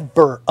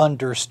never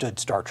understood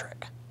Star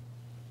Trek.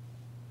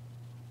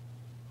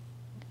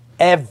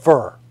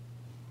 Ever.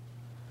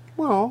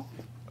 Well,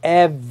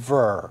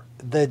 Ever.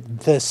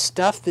 The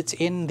stuff that's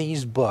in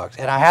these books,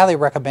 and I highly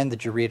recommend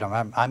that you read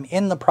them. I'm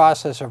in the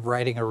process of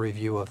writing a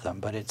review of them,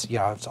 but it's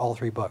it's all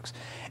 3 books,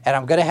 and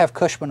I'm going to have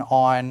Cushman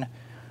on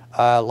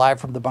live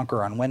from the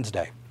bunker on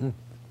Wednesday.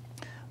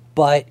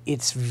 But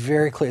it's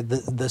very clear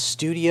the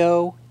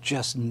studio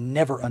just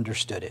never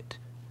understood it,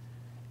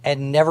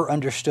 and never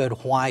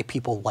understood why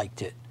people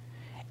liked it,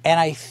 and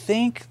I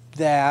think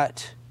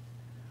that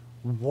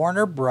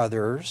Warner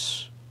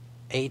Brothers.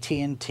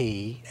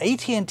 AT&T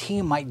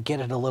might get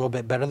it a little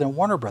bit better than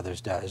Warner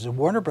Brothers does. And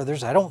Warner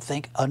Brothers, I don't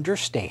think,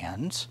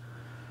 understands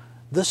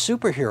the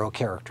superhero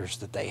characters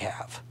that they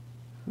have.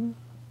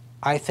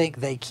 I think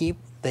they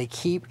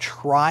keep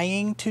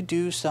trying to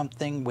do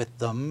something with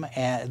them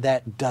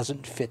that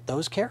doesn't fit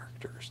those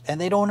characters,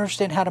 and they don't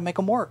understand how to make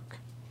them work.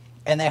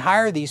 And they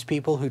hire these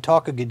people who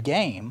talk a good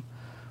game,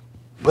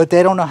 but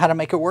they don't know how to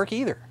make it work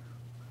either.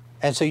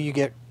 And so you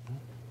get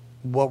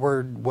what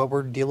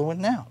we're dealing with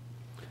now.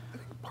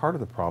 Part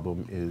of the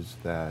problem is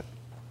that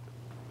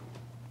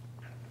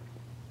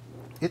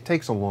it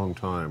takes a long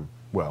time.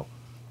 Well,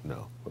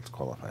 no, let's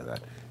qualify that.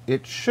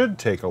 It should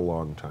take a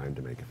long time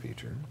to make a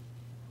feature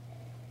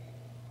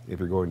if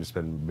you're going to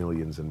spend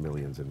millions and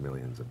millions and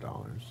millions of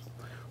dollars.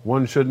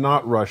 One should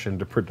not rush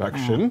into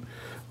production.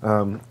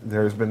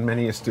 There's been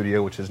many a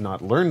studio which has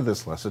not learned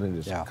this lesson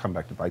and just come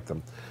back to bite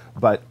them.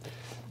 But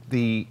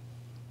the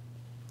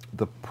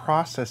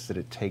process that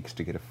it takes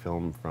to get a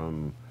film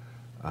from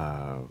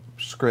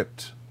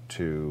script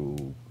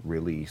to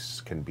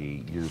release can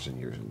be years and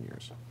years and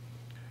years.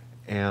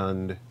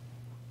 And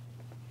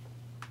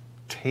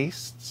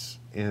tastes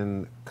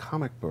in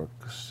comic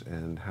books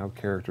and how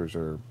characters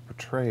are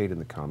portrayed in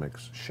the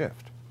comics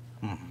shift.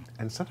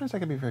 And sometimes that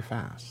can be very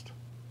fast.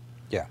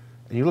 Yeah.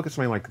 And you look at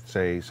something like,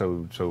 say,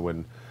 so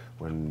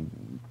when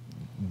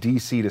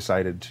DC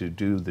decided to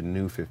do the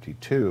New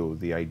 52,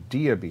 the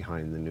idea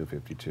behind the New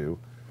 52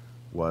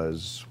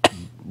 was,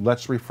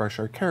 let's refresh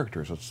our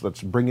characters.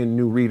 Let's bring in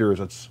new readers.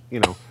 Let's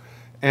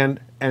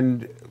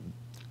and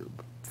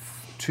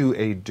to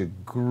a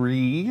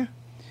degree,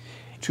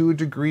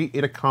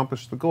 it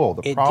accomplished the goal.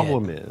 The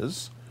problem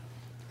is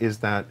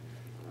that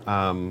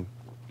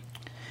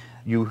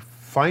you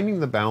finding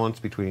the balance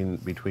between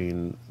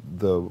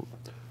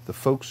the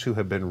folks who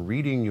have been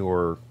reading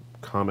your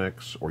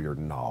comics or your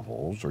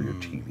novels or your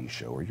TV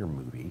show or your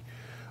movie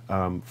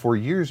for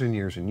years and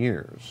years and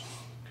years.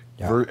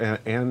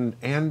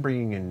 And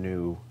bringing in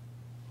new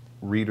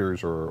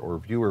readers or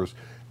viewers,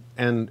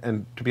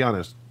 and to be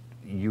honest,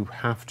 you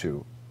have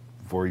to,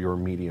 for your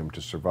medium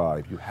to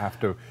survive. You have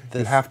to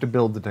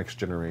build the next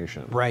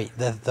generation. Right.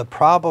 The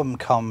problem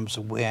comes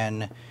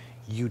when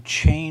you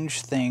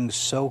change things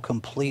so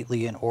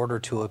completely in order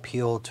to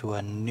appeal to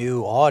a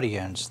new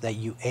audience that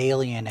you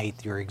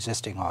alienate your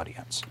existing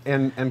audience.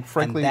 And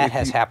frankly, that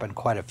has happened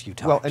quite a few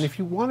times. Well, and if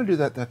you want to do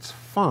that, that's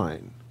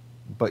fine,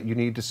 but you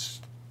need to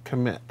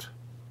commit.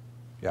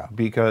 Yeah.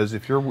 Because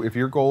if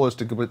your goal is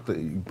to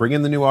bring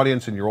in the new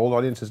audience and your old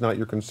audience is not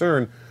your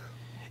concern,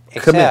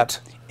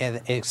 commit.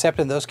 Except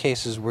in those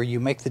cases where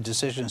you make the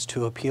decisions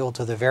to appeal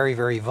to the very,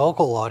 very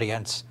vocal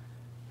audience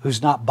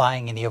who's not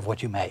buying any of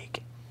what you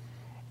make.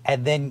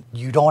 And then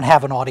you don't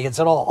have an audience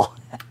at all.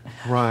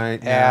 Right.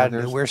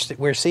 And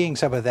we're seeing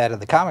some of that in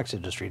the comics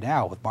industry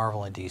now with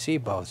Marvel and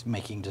DC both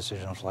making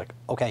decisions like,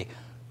 okay,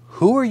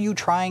 who are you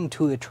trying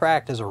to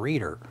attract as a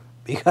reader?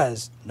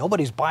 Because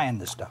nobody's buying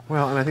this stuff.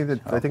 Well, and I think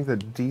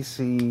that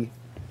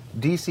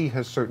DC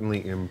has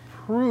certainly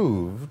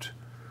improved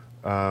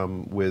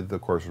with,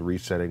 of course,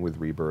 resetting with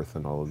Rebirth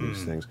and all of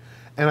these things.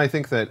 And I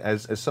think that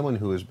as someone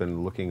who has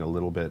been looking a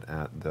little bit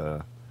at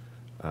the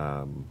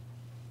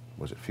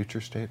was it Future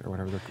State or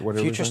whatever?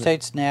 Future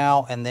State's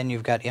now, and then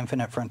you've got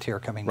Infinite Frontier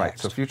coming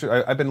next. Right.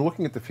 So I've been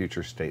looking at the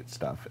Future State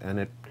stuff, and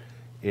it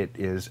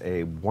is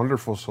a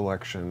wonderful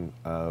selection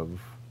of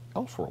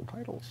Elseworld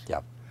titles.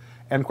 Yep.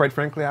 And quite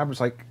frankly, I was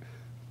like,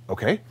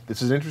 okay,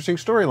 this is an interesting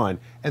storyline.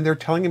 And they're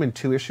telling him in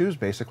 2 issues,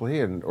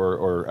 basically,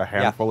 or a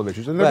handful of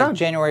issues, and they're done.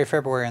 January,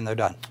 February, and they're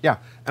done. Yeah.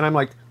 And I'm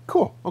like,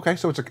 cool. Okay,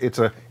 so it's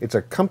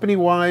a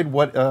company-wide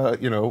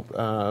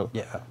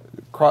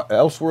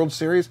Elseworld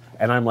series,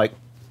 and I'm like,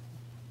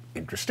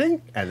 interesting.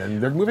 And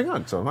then they're moving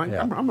on. So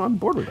I'm on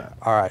board with that.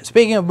 All right.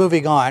 Speaking of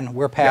moving on,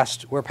 we're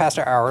past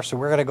our hour, so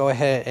we're going to go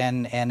ahead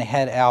and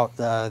head out.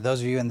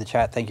 Those of you in the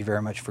chat, thank you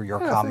very much for your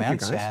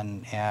comments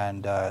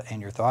and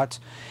your thoughts.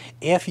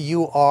 If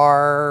you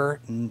are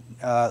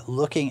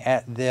looking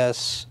at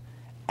this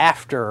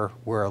after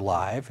we're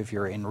live, if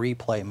you're in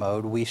replay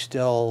mode, we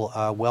still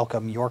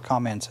welcome your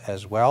comments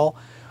as well.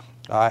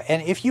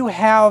 And if you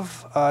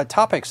have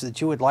topics that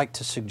you would like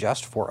to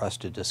suggest for us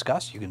to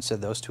discuss, you can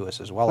send those to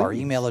us as well. Please. Our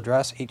email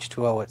address,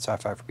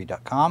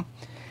 h2o@sci-fi4me.com.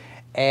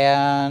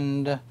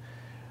 And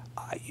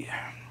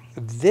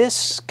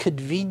This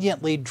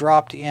conveniently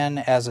dropped in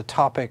as a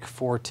topic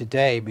for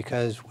today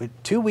because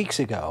 2 weeks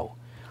ago,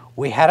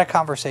 we had a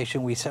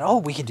conversation. We said, "Oh,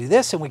 we could do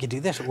this and we could do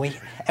this,"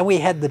 and we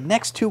had the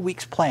next 2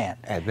 weeks planned.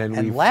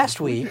 And last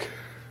week,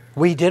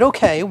 we did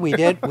okay. We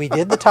did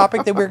the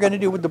topic that we were going to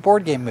do with the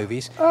board game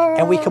movies,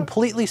 and we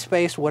completely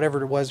spaced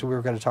whatever it was we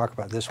were going to talk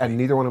about this week. And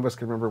neither one of us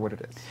can remember what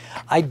it is.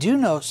 I do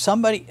know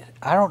somebody.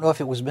 I don't know if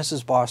it was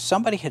Mrs. Boss.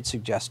 Somebody had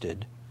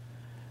suggested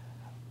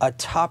a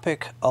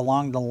topic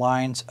along the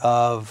lines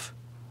of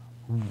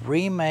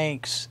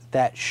remakes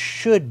that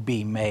should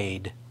be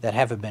made that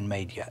haven't been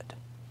made yet.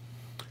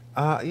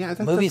 Yeah,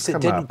 Movies that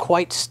didn't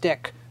quite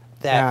stick.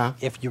 That Yeah.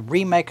 if you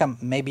remake them,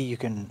 maybe you're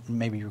going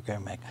to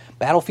make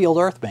Battlefield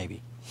Earth.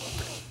 Maybe.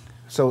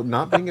 So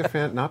not being a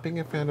fan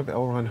of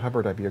L. Ron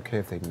Hubbard, I'd be okay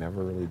if they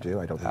never really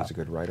do. I don't think he's a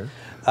good writer.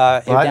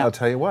 But now, I'll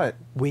tell you what.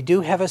 we do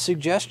have a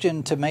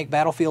suggestion to make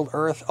Battlefield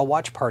Earth a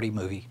watch party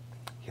movie.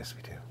 Yes,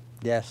 we do.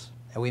 Yes,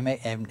 and we may,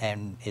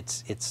 and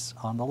it's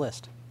on the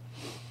list.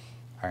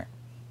 All right.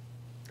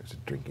 There's a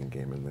drinking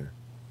game in there.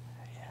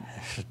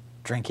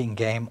 Drinking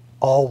game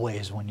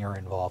always when you're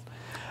involved.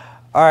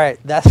 All right,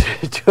 that's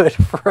do it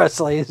for us,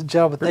 ladies and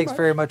gentlemen. Thanks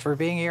very much for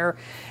being here,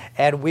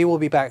 and we will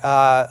be back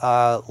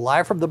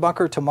live from the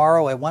bunker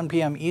tomorrow at 1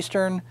 p.m.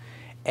 Eastern,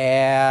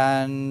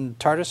 and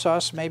tartar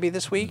sauce maybe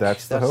this week.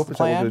 That's the hope. the Is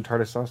that we'll plan. do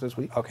tartar sauce this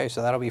week. Okay,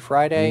 so that'll be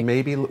Friday.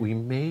 We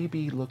may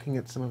be looking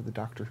at some of the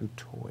Doctor Who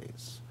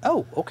toys.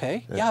 Oh,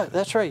 okay. Yeah,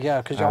 that's right.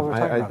 Yeah, because y'all were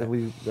talking about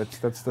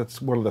it.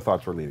 That's one of the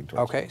thoughts we're leading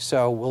towards. Okay,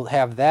 so we'll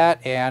have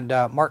that, and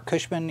Mark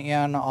Cushman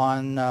in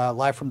on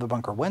Live from the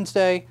Bunker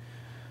Wednesday,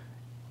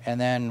 and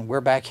then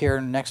we're back here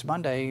next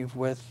Monday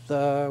with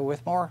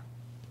more,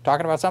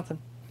 talking about something.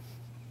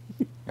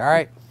 All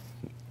right.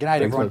 Good night,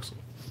 Thanks, everyone. folks.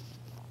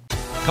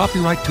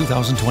 Copyright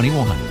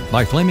 2021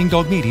 by Flaming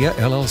Dog Media,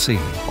 LLC.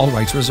 All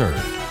rights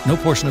reserved. No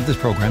portion of this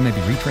program may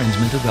be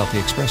retransmitted without the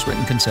express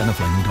written consent of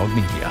Flaming Dog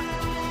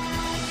Media.